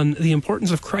not on the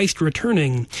importance of Christ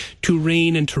returning to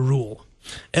reign and to rule.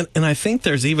 And I think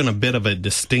there's even a bit of a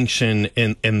distinction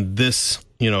in this,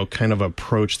 kind of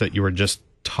approach that you were just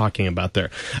talking about there.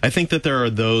 I think that there are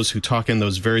those who talk in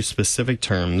those very specific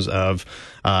terms of,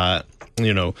 by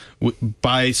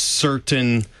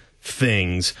certain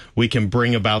things we can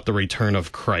bring about the return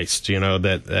of Christ.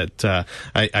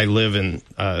 I live in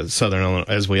Southern Illinois,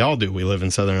 as we all do. We live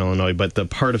in Southern Illinois, but the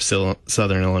part of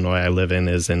Southern Illinois I live in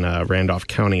is in Randolph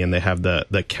County, and they have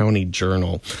the county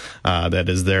journal that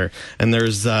is there. And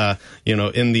there's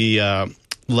in the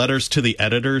letters to the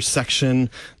editors section,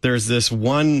 there's this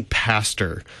one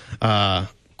pastor,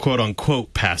 quote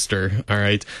unquote pastor, all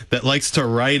right, that likes to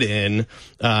write in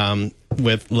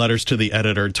with letters to the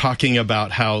editor talking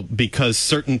about how because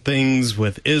certain things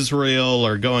with Israel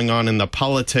are going on in the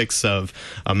politics of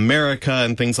America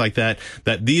and things like that,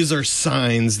 that these are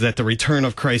signs that the return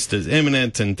of Christ is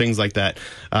imminent and things like that.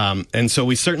 And so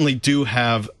we certainly do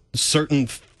have certain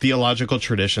theological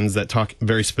traditions that talk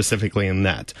very specifically in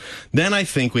that. Then I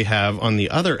think we have on the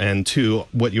other end too,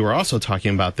 what you were also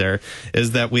talking about there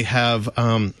is that we have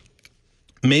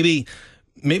maybe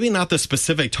not the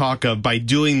specific talk of by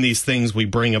doing these things we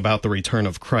bring about the return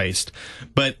of Christ,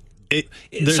 but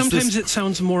sometimes it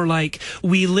sounds more like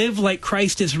we live like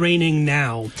Christ is reigning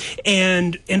now,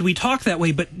 and we talk that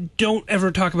way, but don't ever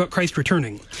talk about Christ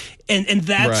returning, and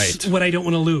that's right. What I don't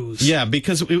want to lose. Yeah,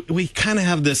 because we kind of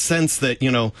have this sense that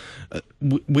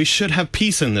we should have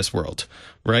peace in this world,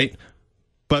 right?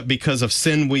 but because of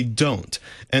sin, we don't.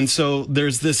 And so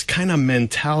there's this kind of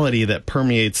mentality that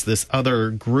permeates this other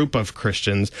group of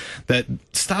Christians that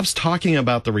stops talking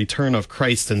about the return of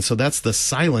Christ. And so that's the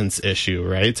silence issue,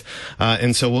 right?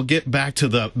 And so we'll get back to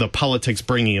the politics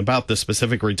bringing about the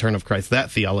specific return of Christ,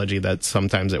 that theology that's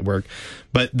sometimes at work.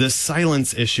 But this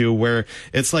silence issue where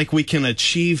it's like we can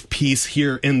achieve peace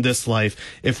here in this life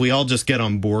if we all just get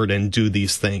on board and do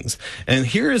these things. And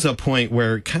here is a point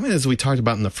where, kind of as we talked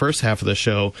about in the first half of the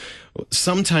show,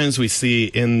 sometimes we see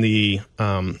in the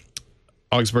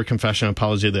Augsburg Confession,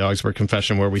 Apology of the Augsburg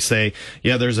Confession, where we say,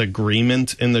 yeah, there's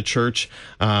agreement in the church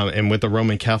and with the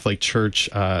Roman Catholic Church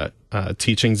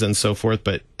teachings and so forth,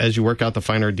 but as you work out the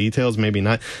finer details, maybe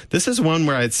not. This is one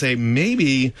where I'd say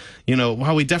maybe,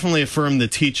 while we definitely affirm the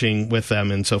teaching with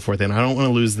them and so forth, and I don't want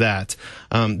to lose that,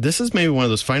 this is maybe one of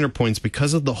those finer points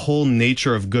because of the whole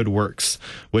nature of good works,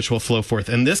 which will flow forth.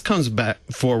 And this comes back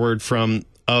forward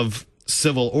of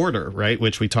civil order, right,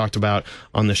 which we talked about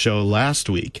on the show last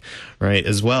week, right,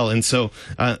 as well. And so,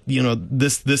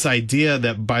 this idea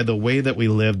that by the way that we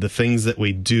live, the things that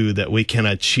we do, that we can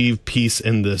achieve peace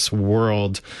in this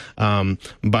world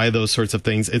by those sorts of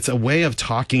things. It's a way of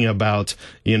talking about,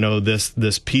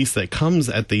 this peace that comes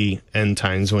at the end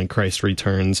times when Christ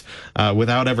returns,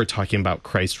 without ever talking about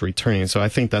Christ returning. So I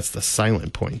think that's the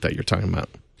silent point that you're talking about.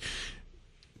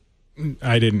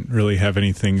 I didn't really have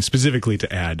anything specifically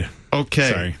to add.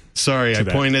 Okay. Sorry, I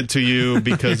pointed to you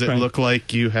because it looked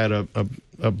like you had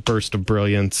a burst of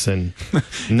brilliance, and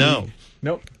no.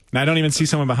 Nope. I don't even see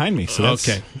someone behind me, so that's...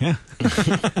 Okay. Yeah.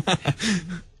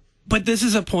 But this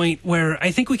is a point where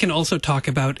I think we can also talk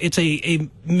about it's a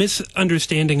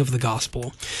misunderstanding of the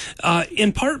gospel,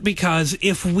 in part because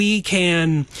if we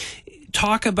can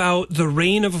talk about the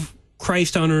reign of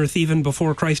Christ on earth even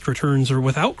before Christ returns or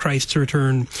without Christ's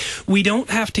return, we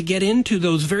don't have to get into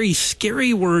those very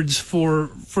scary words for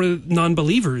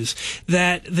non-believers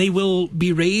that they will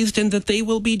be raised and that they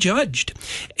will be judged.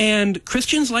 And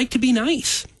Christians like to be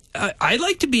nice. I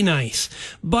like to be nice,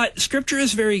 but Scripture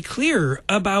is very clear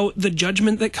about the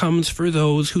judgment that comes for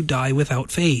those who die without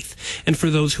faith and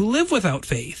for those who live without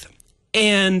faith.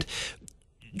 And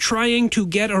trying to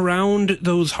get around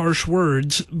those harsh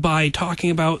words by talking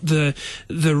about the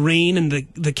reign and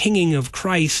the kinging of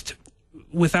Christ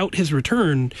without his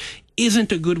return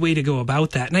isn't a good way to go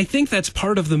about that. And I think that's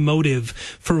part of the motive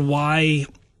for why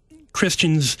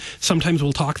Christians sometimes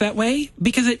will talk that way,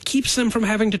 because it keeps them from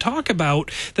having to talk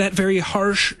about that very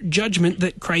harsh judgment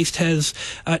that Christ has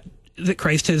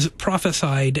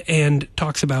prophesied and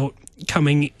talks about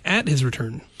coming at his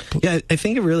return. Yeah, I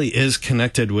think it really is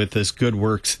connected with this good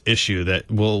works issue that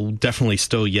we'll definitely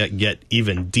still yet get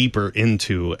even deeper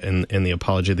into in the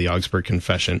Apology of the Augsburg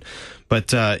Confession.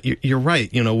 But you're right.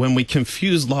 When we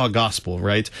confuse law gospel,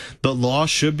 right, the law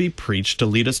should be preached to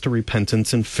lead us to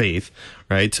repentance and faith,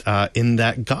 right, in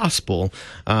that gospel.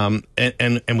 And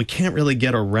we can't really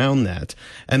get around that.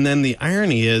 And then the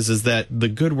irony is that the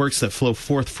good works that flow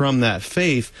forth from that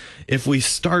faith, if we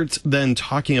start then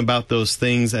talking about those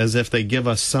things as if they give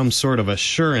us some sort of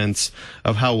assurance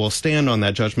of how we'll stand on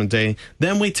that judgment day,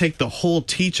 then we take the whole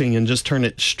teaching and just turn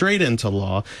it straight into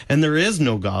law, and there is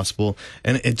no gospel.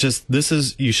 And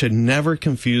you should never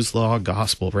confuse law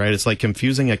gospel, right? It's like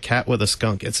confusing a cat with a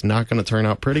skunk. It's not going to turn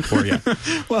out pretty for you.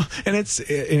 Well, and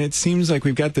it seems like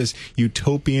we've got this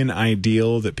utopian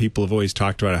ideal that people have always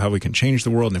talked about, how we can change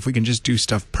the world, and if we can just do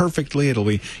stuff perfectly, it'll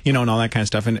be, and all that kind of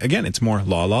stuff. And again, it's more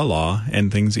law,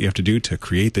 and things that you have to do to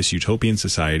create this utopian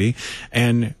society.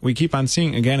 And we keep on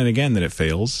seeing again and again that it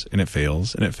fails, and it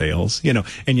fails, and it fails,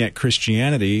 and yet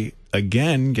Christianity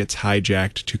again gets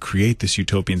hijacked to create this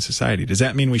utopian society. Does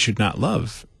that mean we should not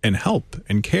love and help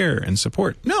and care and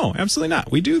support? No, absolutely not.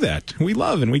 We do that. We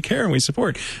love and we care and we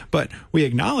support. But we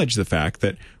acknowledge the fact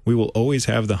that we will always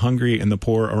have the hungry and the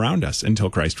poor around us until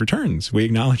Christ returns. We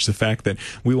acknowledge the fact that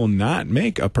we will not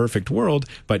make a perfect world,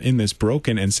 but in this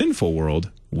broken and sinful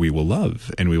world, we will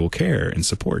love and we will care and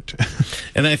support.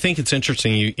 And I think it's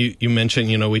interesting. You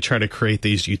mentioned, we try to create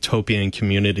these utopian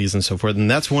communities and so forth. And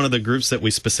that's one of the groups that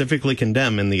we specifically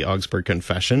condemn in the Augsburg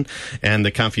Confession. And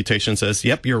the Confutation says,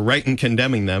 yep, you're right in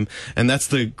condemning them. And that's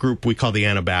the group we call the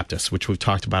Anabaptists, which we've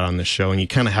talked about on this show. And you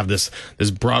kind of have this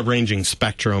broad ranging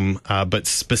spectrum, but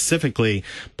specifically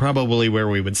probably where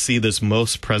we would see this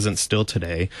most present still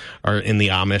today are in the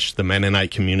Amish, the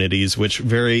Mennonite communities, which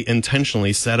very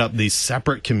intentionally set up these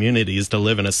separate communities to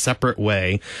live in a separate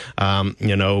way,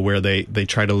 where they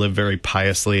try to live very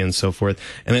piously and so forth.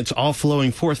 And it's all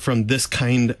flowing forth from this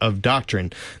kind of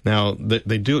doctrine. Now,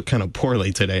 they do it kind of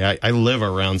poorly today. I live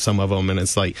around some of them, and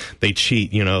it's like they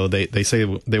cheat. they say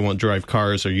they won't drive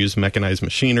cars or use mechanized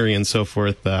machinery and so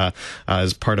forth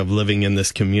as part of living in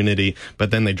this community,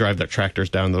 but then they drive their tractors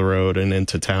down the road and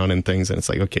into town and things, and it's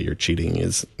like, okay, you're cheating.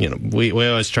 We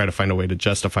always try to find a way to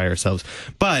justify ourselves,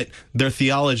 but their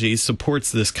theology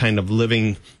supports this kind of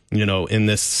living in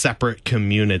this separate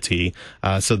community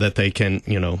so that they can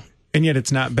And yet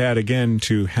it's not bad, again,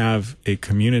 to have a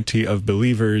community of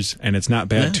believers, and it's not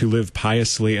bad to live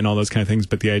piously and all those kind of things,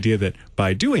 but the idea that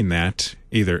by doing that,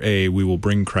 either A, we will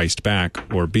bring Christ back,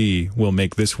 or B, we'll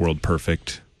make this world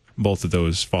perfect, both of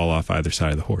those fall off either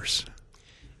side of the horse.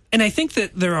 And I think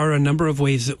that there are a number of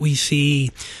ways that we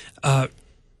see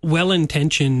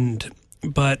well-intentioned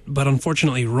but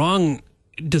unfortunately wrong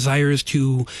desires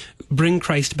to bring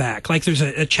Christ back. Like there's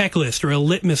a checklist or a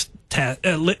litmus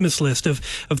list of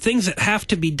things that have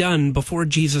to be done before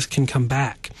Jesus can come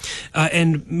back.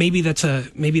 And maybe this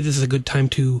is a good time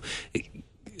to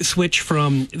switch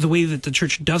from the way that the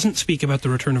church doesn't speak about the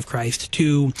return of Christ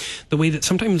to the way that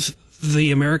sometimes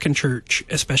the American church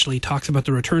especially talks about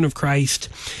the return of Christ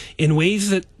in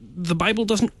ways that the Bible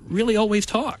doesn't really always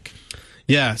talk.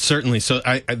 Yeah, certainly. So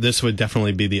this would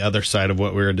definitely be the other side of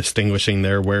what we were distinguishing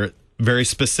there, where very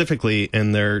specifically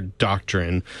in their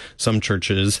doctrine, some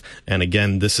churches, and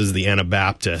again, this is the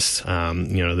Anabaptists,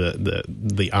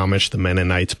 the Amish, the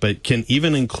Mennonites, but can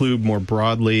even include more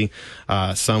broadly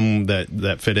some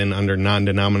that fit in under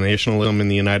non-denominationalism in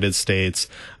the United States,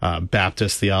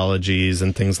 Baptist theologies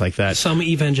and things like that. Some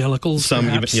evangelicals,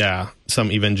 perhaps? Some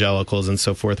evangelicals and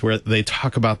so forth, where they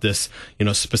talk about this,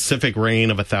 specific reign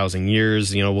of 1,000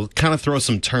 years. We'll kind of throw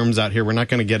some terms out here. We're not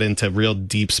going to get into real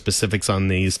deep specifics on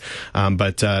these,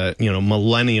 but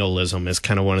millennialism is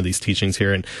kind of one of these teachings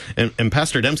here. And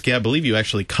Pastor Dembski, I believe you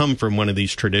actually come from one of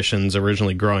these traditions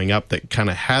originally growing up that kind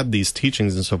of had these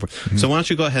teachings and so forth. Mm-hmm. So why don't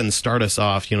you go ahead and start us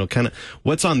off, kind of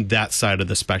what's on that side of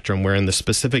the spectrum, where in the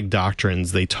specific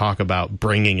doctrines they talk about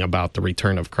bringing about the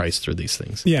return of Christ through these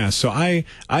things. Yeah, so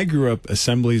I grew up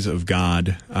Assemblies of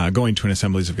God, going to an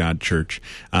Assemblies of God church,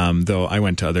 though I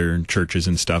went to other churches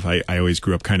and stuff. I always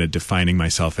grew up kind of defining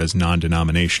myself as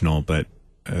non-denominational, but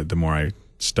the more I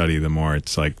study, the more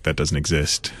it's like that doesn't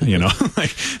exist, and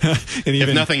even,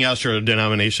 if nothing else, you're a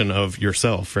denomination of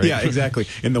yourself, right? Yeah, exactly.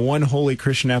 In the one holy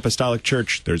Christian apostolic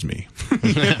church, there's me.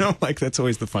 That's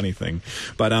always the funny thing.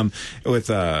 But with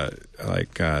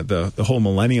the whole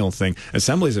millennial thing,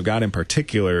 Assemblies of God in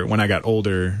particular, when I got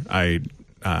older, I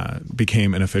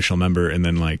became an official member, and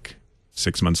then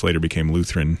 6 months later became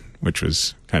Lutheran, which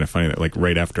was kind of funny that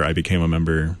right after I became a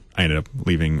member, I ended up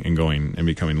leaving and going and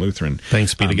becoming Lutheran.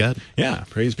 Thanks be to God. Yeah,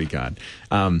 praise be God.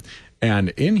 And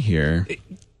in here...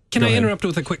 Can I interrupt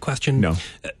with a quick question? No.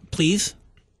 Please?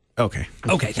 Okay.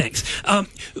 Okay, thanks.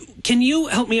 Can you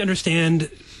help me understand,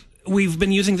 we've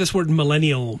been using this word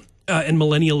millennial and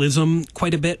millennialism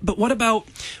quite a bit, but what about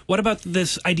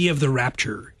this idea of the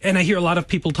rapture? And I hear a lot of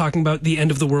people talking about the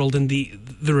end of the world and the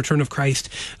return of Christ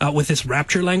with this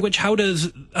rapture language. How does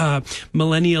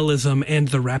millennialism and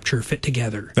the rapture fit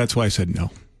together? That's why I said no,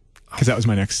 because that was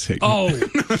my next statement. Oh,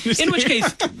 in which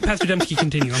case, Pastor Dembski,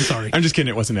 continue. I'm sorry. I'm just kidding.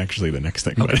 It wasn't actually the next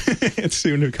thing, but it's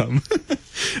soon to come.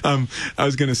 I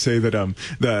was going to say that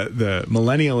the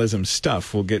millennialism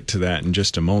stuff, we'll get to that in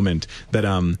just a moment, that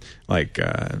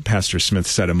Pastor Smith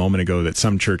said a moment ago, that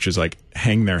some churches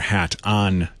hang their hat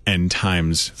on end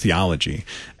times theology.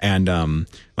 And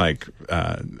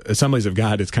Assemblies of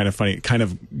God, it's kind of funny, kind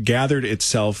of gathered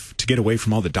itself to get away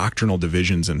from all the doctrinal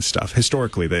divisions and stuff.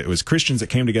 Historically, it was Christians that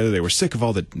came together. They were sick of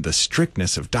all the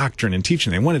strictness of doctrine and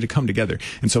teaching. They wanted to come together.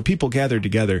 And so people gathered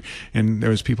together, and there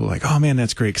was people like, oh man,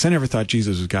 that's great, because I never thought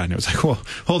Jesus was God. And it was like, well,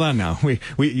 hold on now.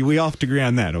 We all have to agree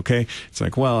on that, okay? It's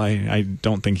like, well, I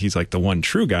don't think he's the one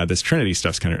true God. This Trinity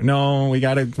stuff's kind of, no, we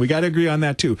gotta agree on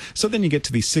that too. So then you get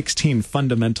to these 16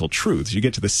 fundamental truths. You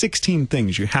get to the 16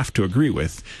 things you have to agree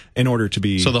with in order to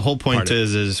be. So the whole point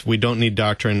is we don't need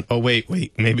doctrine. Oh, wait,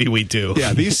 maybe we do.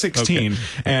 Yeah, these 16. Okay.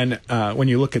 And when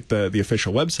you look at the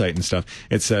official website and stuff,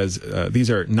 it says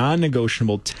these are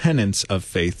non-negotiable tenets of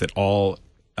faith that all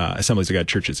Assemblies of God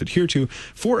churches adhere to.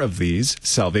 4 of these,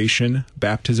 salvation,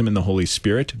 baptism in the Holy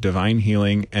Spirit, divine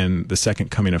healing, and the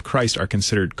second coming of Christ, are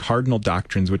considered cardinal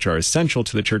doctrines which are essential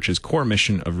to the church's core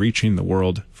mission of reaching the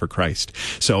world for Christ.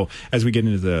 So as we get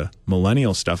into the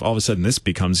millennial stuff, all of a sudden this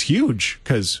becomes huge,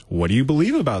 because what do you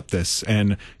believe about this?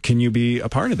 And can you be a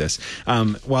part of this?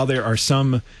 While there are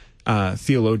some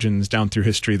theologians down through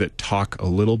history that talk a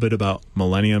little bit about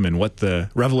millennium and what the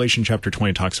Revelation chapter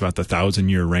 20 talks about, the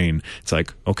 1,000-year reign. It's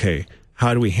like, okay,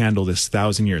 how do we handle this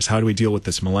 1,000 years? How do we deal with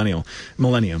this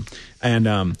millennium?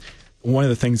 And one of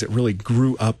the things that really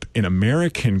grew up in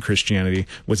American Christianity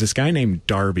was this guy named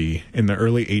Darby in the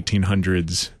early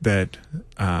 1800s that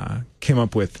came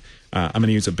up with, I'm going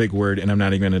to use a big word and I'm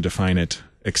not even going to define it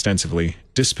extensively,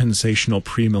 dispensational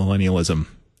premillennialism,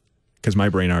 because my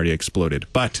brain already exploded.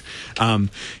 But,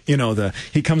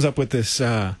 he comes up with this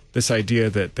idea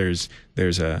that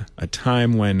there's a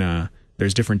time when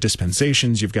there's different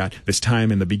dispensations. You've got this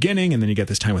time in the beginning, and then you get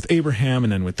this time with Abraham,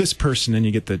 and then with this person, and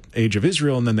you get the age of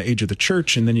Israel, and then the age of the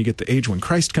church, and then you get the age when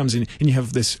Christ comes in, and you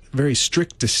have this very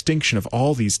strict distinction of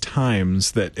all these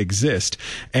times that exist.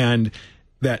 And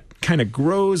that kind of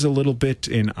grows a little bit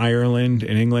in Ireland,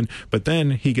 in England, but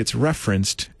then he gets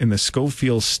referenced in the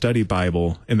Scofield Study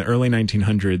Bible in the early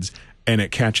 1900s, and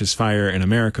it catches fire in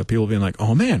America. People being like,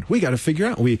 oh man, we got to figure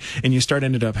out. And you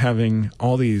ended up having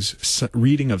all these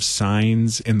reading of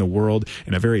signs in the world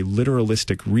and a very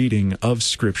literalistic reading of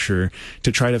Scripture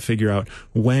to try to figure out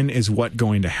when is what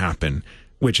going to happen.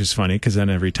 Which is funny, because then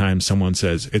every time someone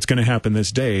says, it's going to happen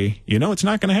this day, it's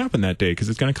not going to happen that day, because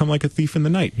it's going to come like a thief in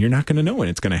the night. You're not going to know when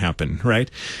it's going to happen, right?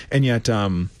 And yet,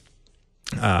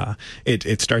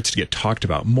 it starts to get talked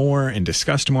about more and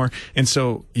discussed more. And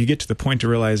so you get to the point of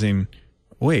realizing,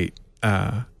 wait,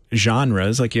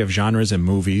 genres, like you have genres in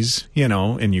movies,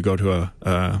 and you go to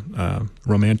a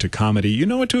romantic comedy, you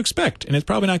know what to expect. And it's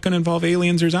probably not going to involve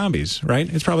aliens or zombies,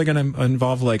 right? It's probably going to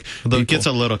involve Although it gets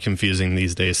a little confusing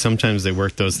these days. Sometimes they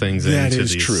work those things into these. That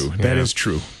is true. That is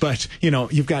true. But,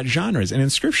 you've got genres. And in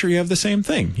Scripture, you have the same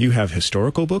thing. You have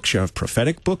historical books, you have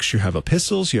prophetic books, you have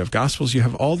epistles, you have gospels, you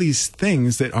have all these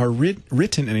things that are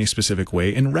written in a specific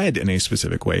way and read in a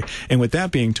specific way. And with that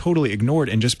being totally ignored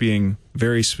and just being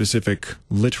very specific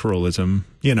literalism,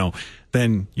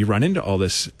 then you run into all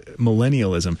this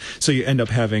millennialism. So you end up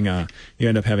having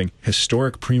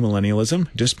historic premillennialism,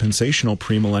 dispensational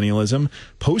premillennialism,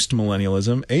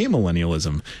 postmillennialism,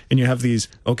 amillennialism, and you have these.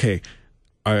 Okay,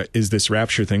 is this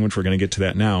rapture thing, which we're going to get to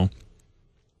that now,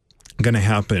 going to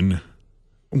happen?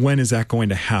 When is that going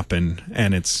to happen?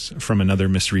 And it's from another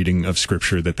misreading of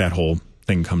Scripture that whole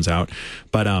thing comes out.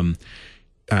 But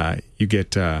you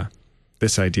get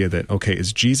this idea that, okay,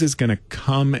 is Jesus going to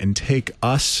come and take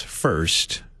us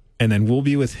first, and then we'll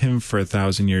be with him for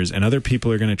 1,000 years, and other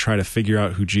people are going to try to figure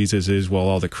out who Jesus is while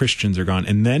all the Christians are gone,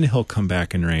 and then he'll come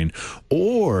back and reign?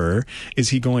 Or is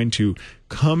he going to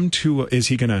come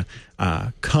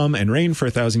and reign for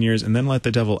 1,000 years and then let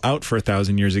the devil out for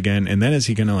 1,000 years again, and then is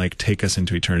he going to take us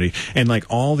into eternity? And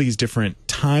all these different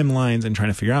timelines and trying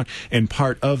to figure out. And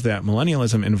part of that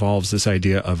millennialism involves this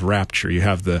idea of rapture. You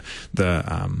have the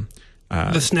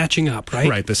snatching up, right?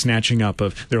 Right, the snatching up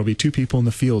of there will be two people in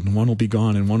the field and one will be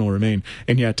gone and one will remain.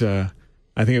 And yet, I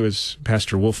think it was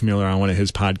Pastor Wolfmueller on one of his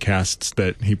podcasts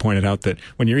that he pointed out that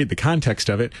when you read the context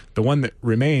of it, the one that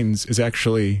remains is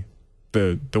actually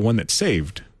the one that's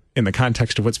saved in the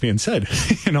context of what's being said.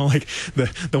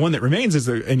 The one that remains is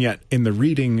and yet in the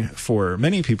reading for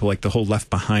many people, the whole Left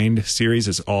Behind series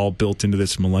is all built into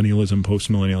this millennialism,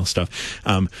 post-millennial stuff.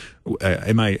 Am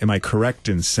I correct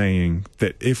in saying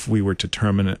that if we were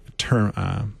to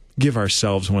give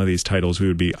ourselves one of these titles, we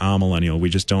would be amillennial? We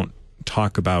just don't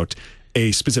talk about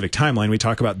a specific timeline. We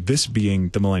talk about this being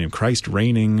the millennium, Christ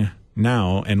reigning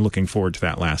now and looking forward to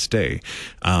that last day.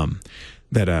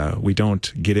 That we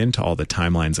don't get into all the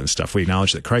timelines and stuff. We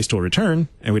acknowledge that Christ will return,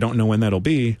 and we don't know when that'll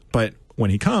be, but when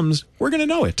he comes, we're going to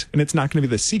know it. And it's not going to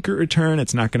be the secret return.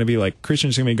 It's not going to be like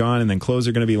Christians are going to be gone, and then clothes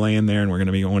are going to be laying there, and we're going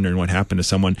to be wondering what happened to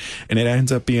someone. And it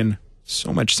ends up being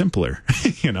so much simpler.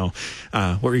 What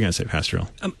were you going to say, Pastor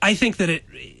Earl? I think that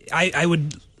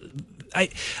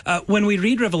when we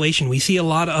read Revelation, we see a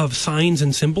lot of signs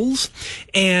and symbols,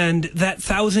 and that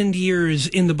 1,000 years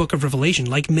in the book of Revelation,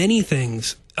 like many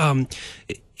things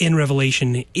in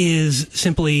Revelation, is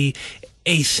simply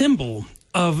a symbol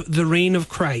of the reign of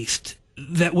Christ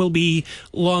that will be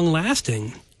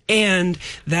long-lasting. And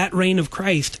that reign of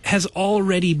Christ has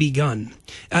already begun.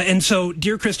 And so,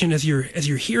 dear Christian, as you're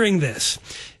hearing this,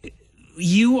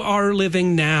 you are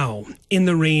living now in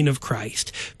the reign of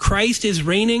Christ. Christ is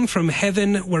reigning from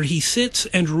heaven, where he sits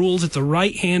and rules at the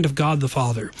right hand of God the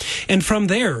Father. And from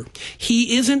there,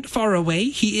 he isn't far away.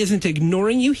 He isn't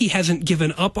ignoring you. He hasn't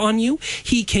given up on you.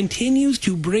 He continues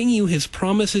to bring you his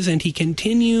promises, and he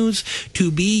continues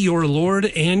to be your Lord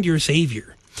and your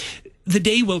Savior. The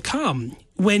day will come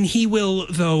when he will,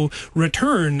 though,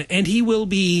 return, and he will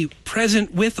be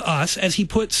present with us as he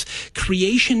puts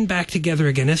creation back together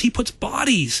again, as he puts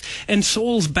bodies and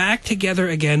souls back together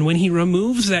again, when he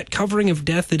removes that covering of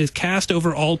death that is cast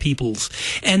over all peoples.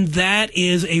 And that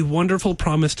is a wonderful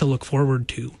promise to look forward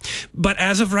to. But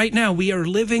as of right now, we are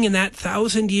living in that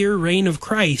 1,000-year reign of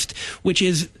Christ, which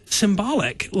is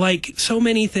symbolic, like so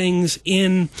many things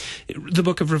in the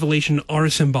book of Revelation are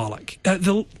symbolic.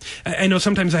 I know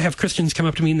sometimes I have Christians come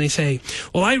up to me and they say,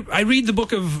 well, I read the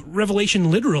book of Revelation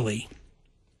literally.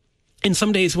 And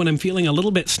some days when I'm feeling a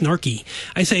little bit snarky,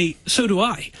 I say, so do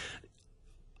I.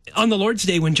 On the Lord's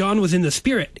Day, when John was in the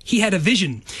Spirit, he had a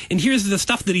vision. And here's the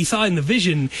stuff that he saw in the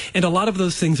vision. And a lot of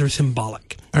those things are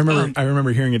symbolic. I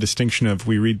remember hearing a distinction of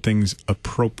we read things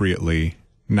appropriately,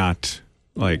 not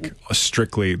like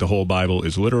strictly the whole Bible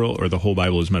is literal or the whole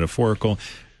Bible is metaphorical.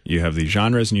 You have these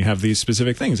genres and you have these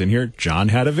specific things. And here, John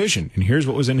had a vision, and here's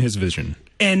what was in his vision.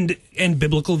 And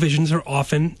biblical visions are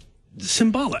often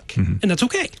symbolic, and that's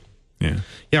okay.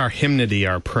 Yeah, our hymnody,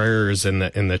 our prayers in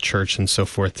the church and so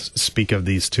forth speak of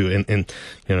these two. And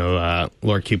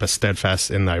Lord, keep us steadfast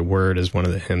in thy word is one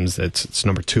of the hymns. It's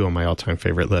number 2 on my all-time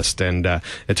favorite list. And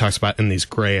it talks about in these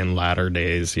gray and latter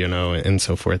days, and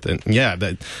so forth. And yeah,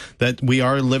 that we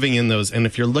are living in those. And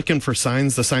if you're looking for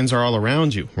signs, the signs are all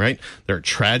around you, right? There are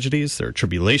tragedies, there are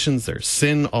tribulations, there's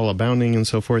sin all abounding and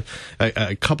so forth.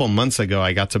 A couple months ago,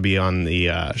 I got to be on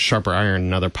the Sharper Iron,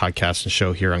 another podcast and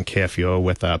show here on KFUO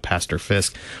with Pastor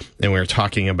Fisk. And we were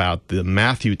talking about the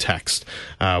Matthew text,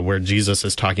 where Jesus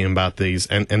is talking about these.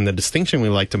 And the distinction we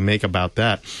like to make about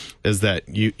that is that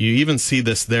you even see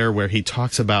this there where he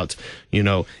talks about,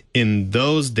 in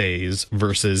those days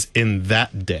versus in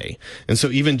that day. And so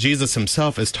even Jesus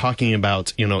himself is talking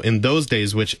about, in those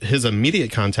days, which his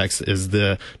immediate context is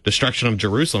the destruction of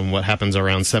Jerusalem, what happens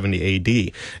around 70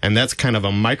 AD. And that's kind of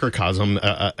a microcosm,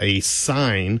 a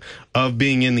sign of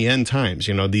being in the end times.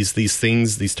 These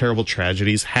things, these terrible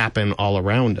tragedies happen all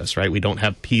around us, right? We don't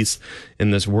have peace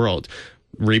in this world.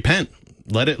 Repent.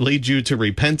 Let it lead you to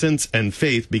repentance and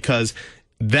faith, because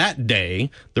that day,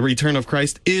 the return of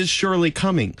Christ is surely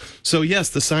coming. So yes,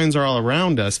 the signs are all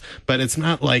around us, but it's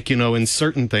not like, in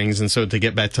certain things. And so to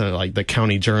get back to like the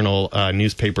County Journal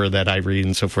newspaper that I read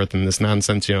and so forth and this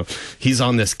nonsense, he's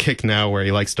on this kick now where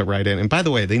he likes to write in. And by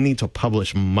the way, they need to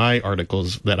publish my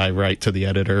articles that I write to the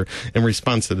editor in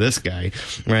response to this guy,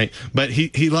 right? But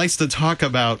he likes to talk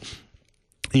about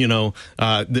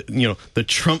the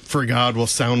trump for God will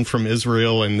sound from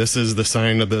Israel, and this is the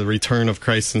sign of the return of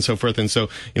Christ and so forth. And so,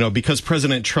 because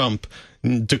President Trump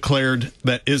declared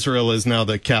that Israel is now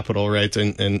the capital, right,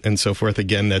 and so forth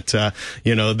again, that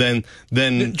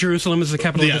then Jerusalem is the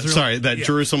capital of Israel.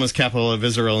 Jerusalem is capital of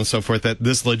Israel and so forth, that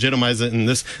this legitimizes it, and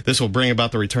this will bring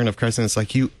about the return of Christ. And it's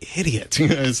like, you idiot.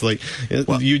 It's like,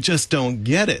 you just don't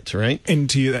get it, right? And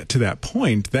to that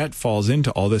point, that falls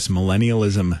into all this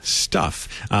millennialism stuff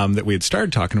that we had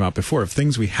started talking about before, of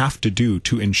things we have to do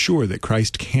to ensure that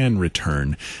Christ can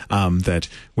return, that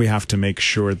we have to make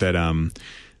sure that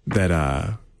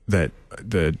that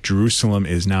the Jerusalem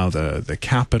is now the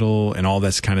capital and all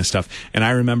this kind of stuff. And I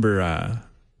remember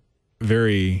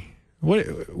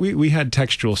we had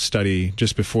textual study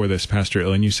just before this, Pastor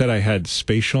Ill, and you said I had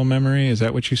spatial memory. Is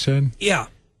that what you said? Yeah.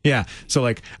 Yeah.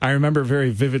 So I remember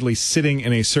very vividly sitting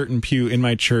in a certain pew in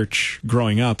my church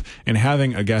growing up and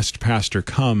having a guest pastor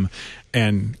come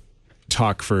and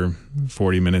talk for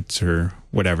 40 minutes or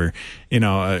whatever,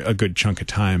 a good chunk of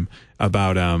time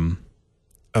about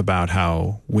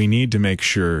how we need to make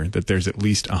sure that there's at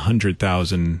least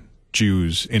 100,000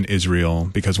 Jews in Israel,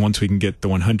 because once we can get the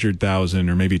 100,000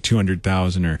 or maybe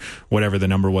 200,000 or whatever the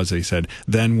number was they said,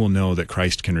 then we'll know that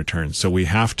Christ can return. So we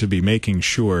have to be making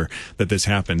sure that this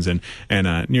happens. And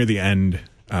near the end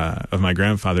of my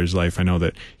grandfather's life, I know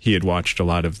that he had watched a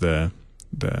lot of the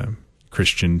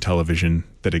Christian television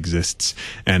that exists,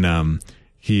 and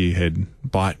he had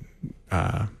bought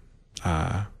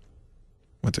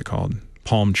what's it called?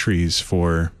 Palm trees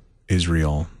for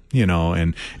Israel,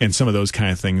 and some of those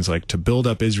kind of things, like to build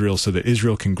up Israel so that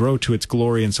Israel can grow to its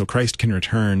glory and so Christ can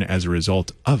return as a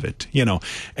result of it,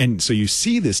 And so you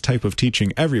see this type of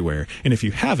teaching everywhere. And if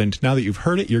you haven't, now that you've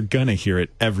heard it, you're going to hear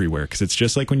it everywhere, because it's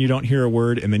just like when you don't hear a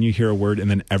word and then you hear a word and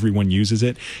then everyone uses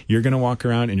it. You're going to walk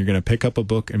around and you're going to pick up a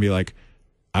book and be like,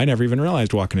 I never even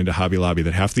realized walking into Hobby Lobby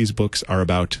that half these books are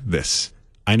about this.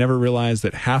 I never realized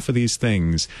that half of these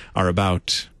things are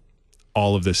about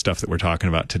all of this stuff that we're talking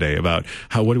about today, about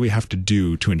what do we have to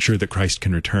do to ensure that Christ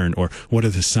can return, or what are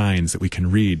the signs that we can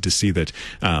read to see that,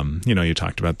 you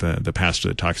talked about the pastor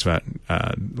that talks about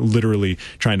literally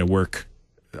trying to work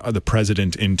the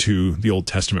president into the Old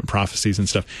Testament prophecies and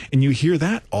stuff, and you hear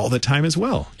that all the time as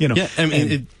well. Yeah, I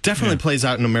mean, it definitely plays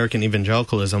out in American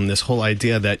evangelicalism. This whole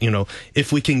idea that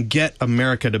if we can get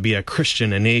America to be a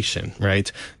Christian nation,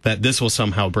 right, that this will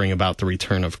somehow bring about the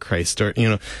return of Christ, or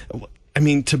I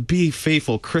mean, to be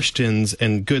faithful Christians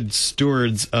and good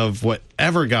stewards of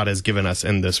whatever God has given us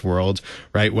in this world,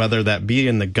 right? Whether that be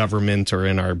in the government or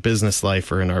in our business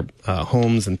life or in our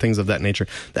homes and things of that nature,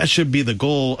 that should be the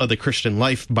goal of the Christian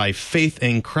life by faith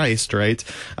in Christ, right?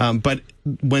 But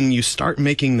when you start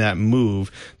making that move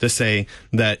to say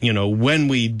that, when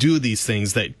we do these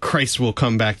things, that Christ will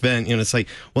come back then, it's like,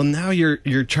 well, now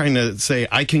you're trying to say,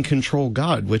 I can control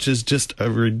God, which is just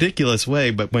a ridiculous way.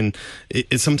 But when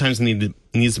it sometimes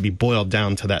needs to be boiled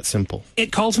down to that simple.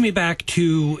 It calls me back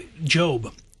to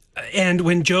Job. And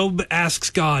when Job asks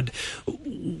God,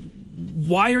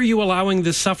 why are you allowing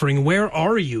this suffering? Where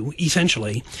are you,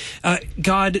 essentially?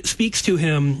 God speaks to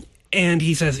him. And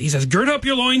he says, gird up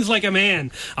your loins like a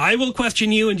man. I will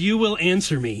question you and you will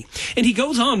answer me. And he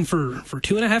goes on for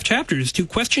 2.5 chapters to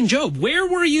question Job. Where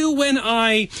were you when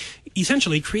I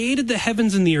essentially created the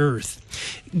heavens and the earth?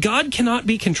 God cannot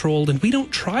be controlled, and we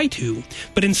don't try to.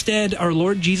 But instead, our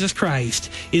Lord Jesus Christ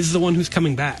is the one who's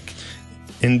coming back.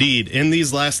 Indeed, in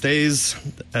these last days,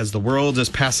 as the world is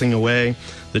passing away,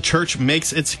 the church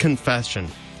makes its confession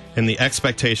in the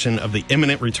expectation of the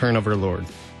imminent return of our Lord.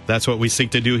 That's what we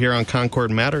seek to do here on Concord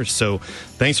Matters. So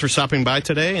thanks for stopping by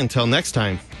today. Until next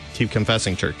time, keep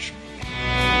confessing, church.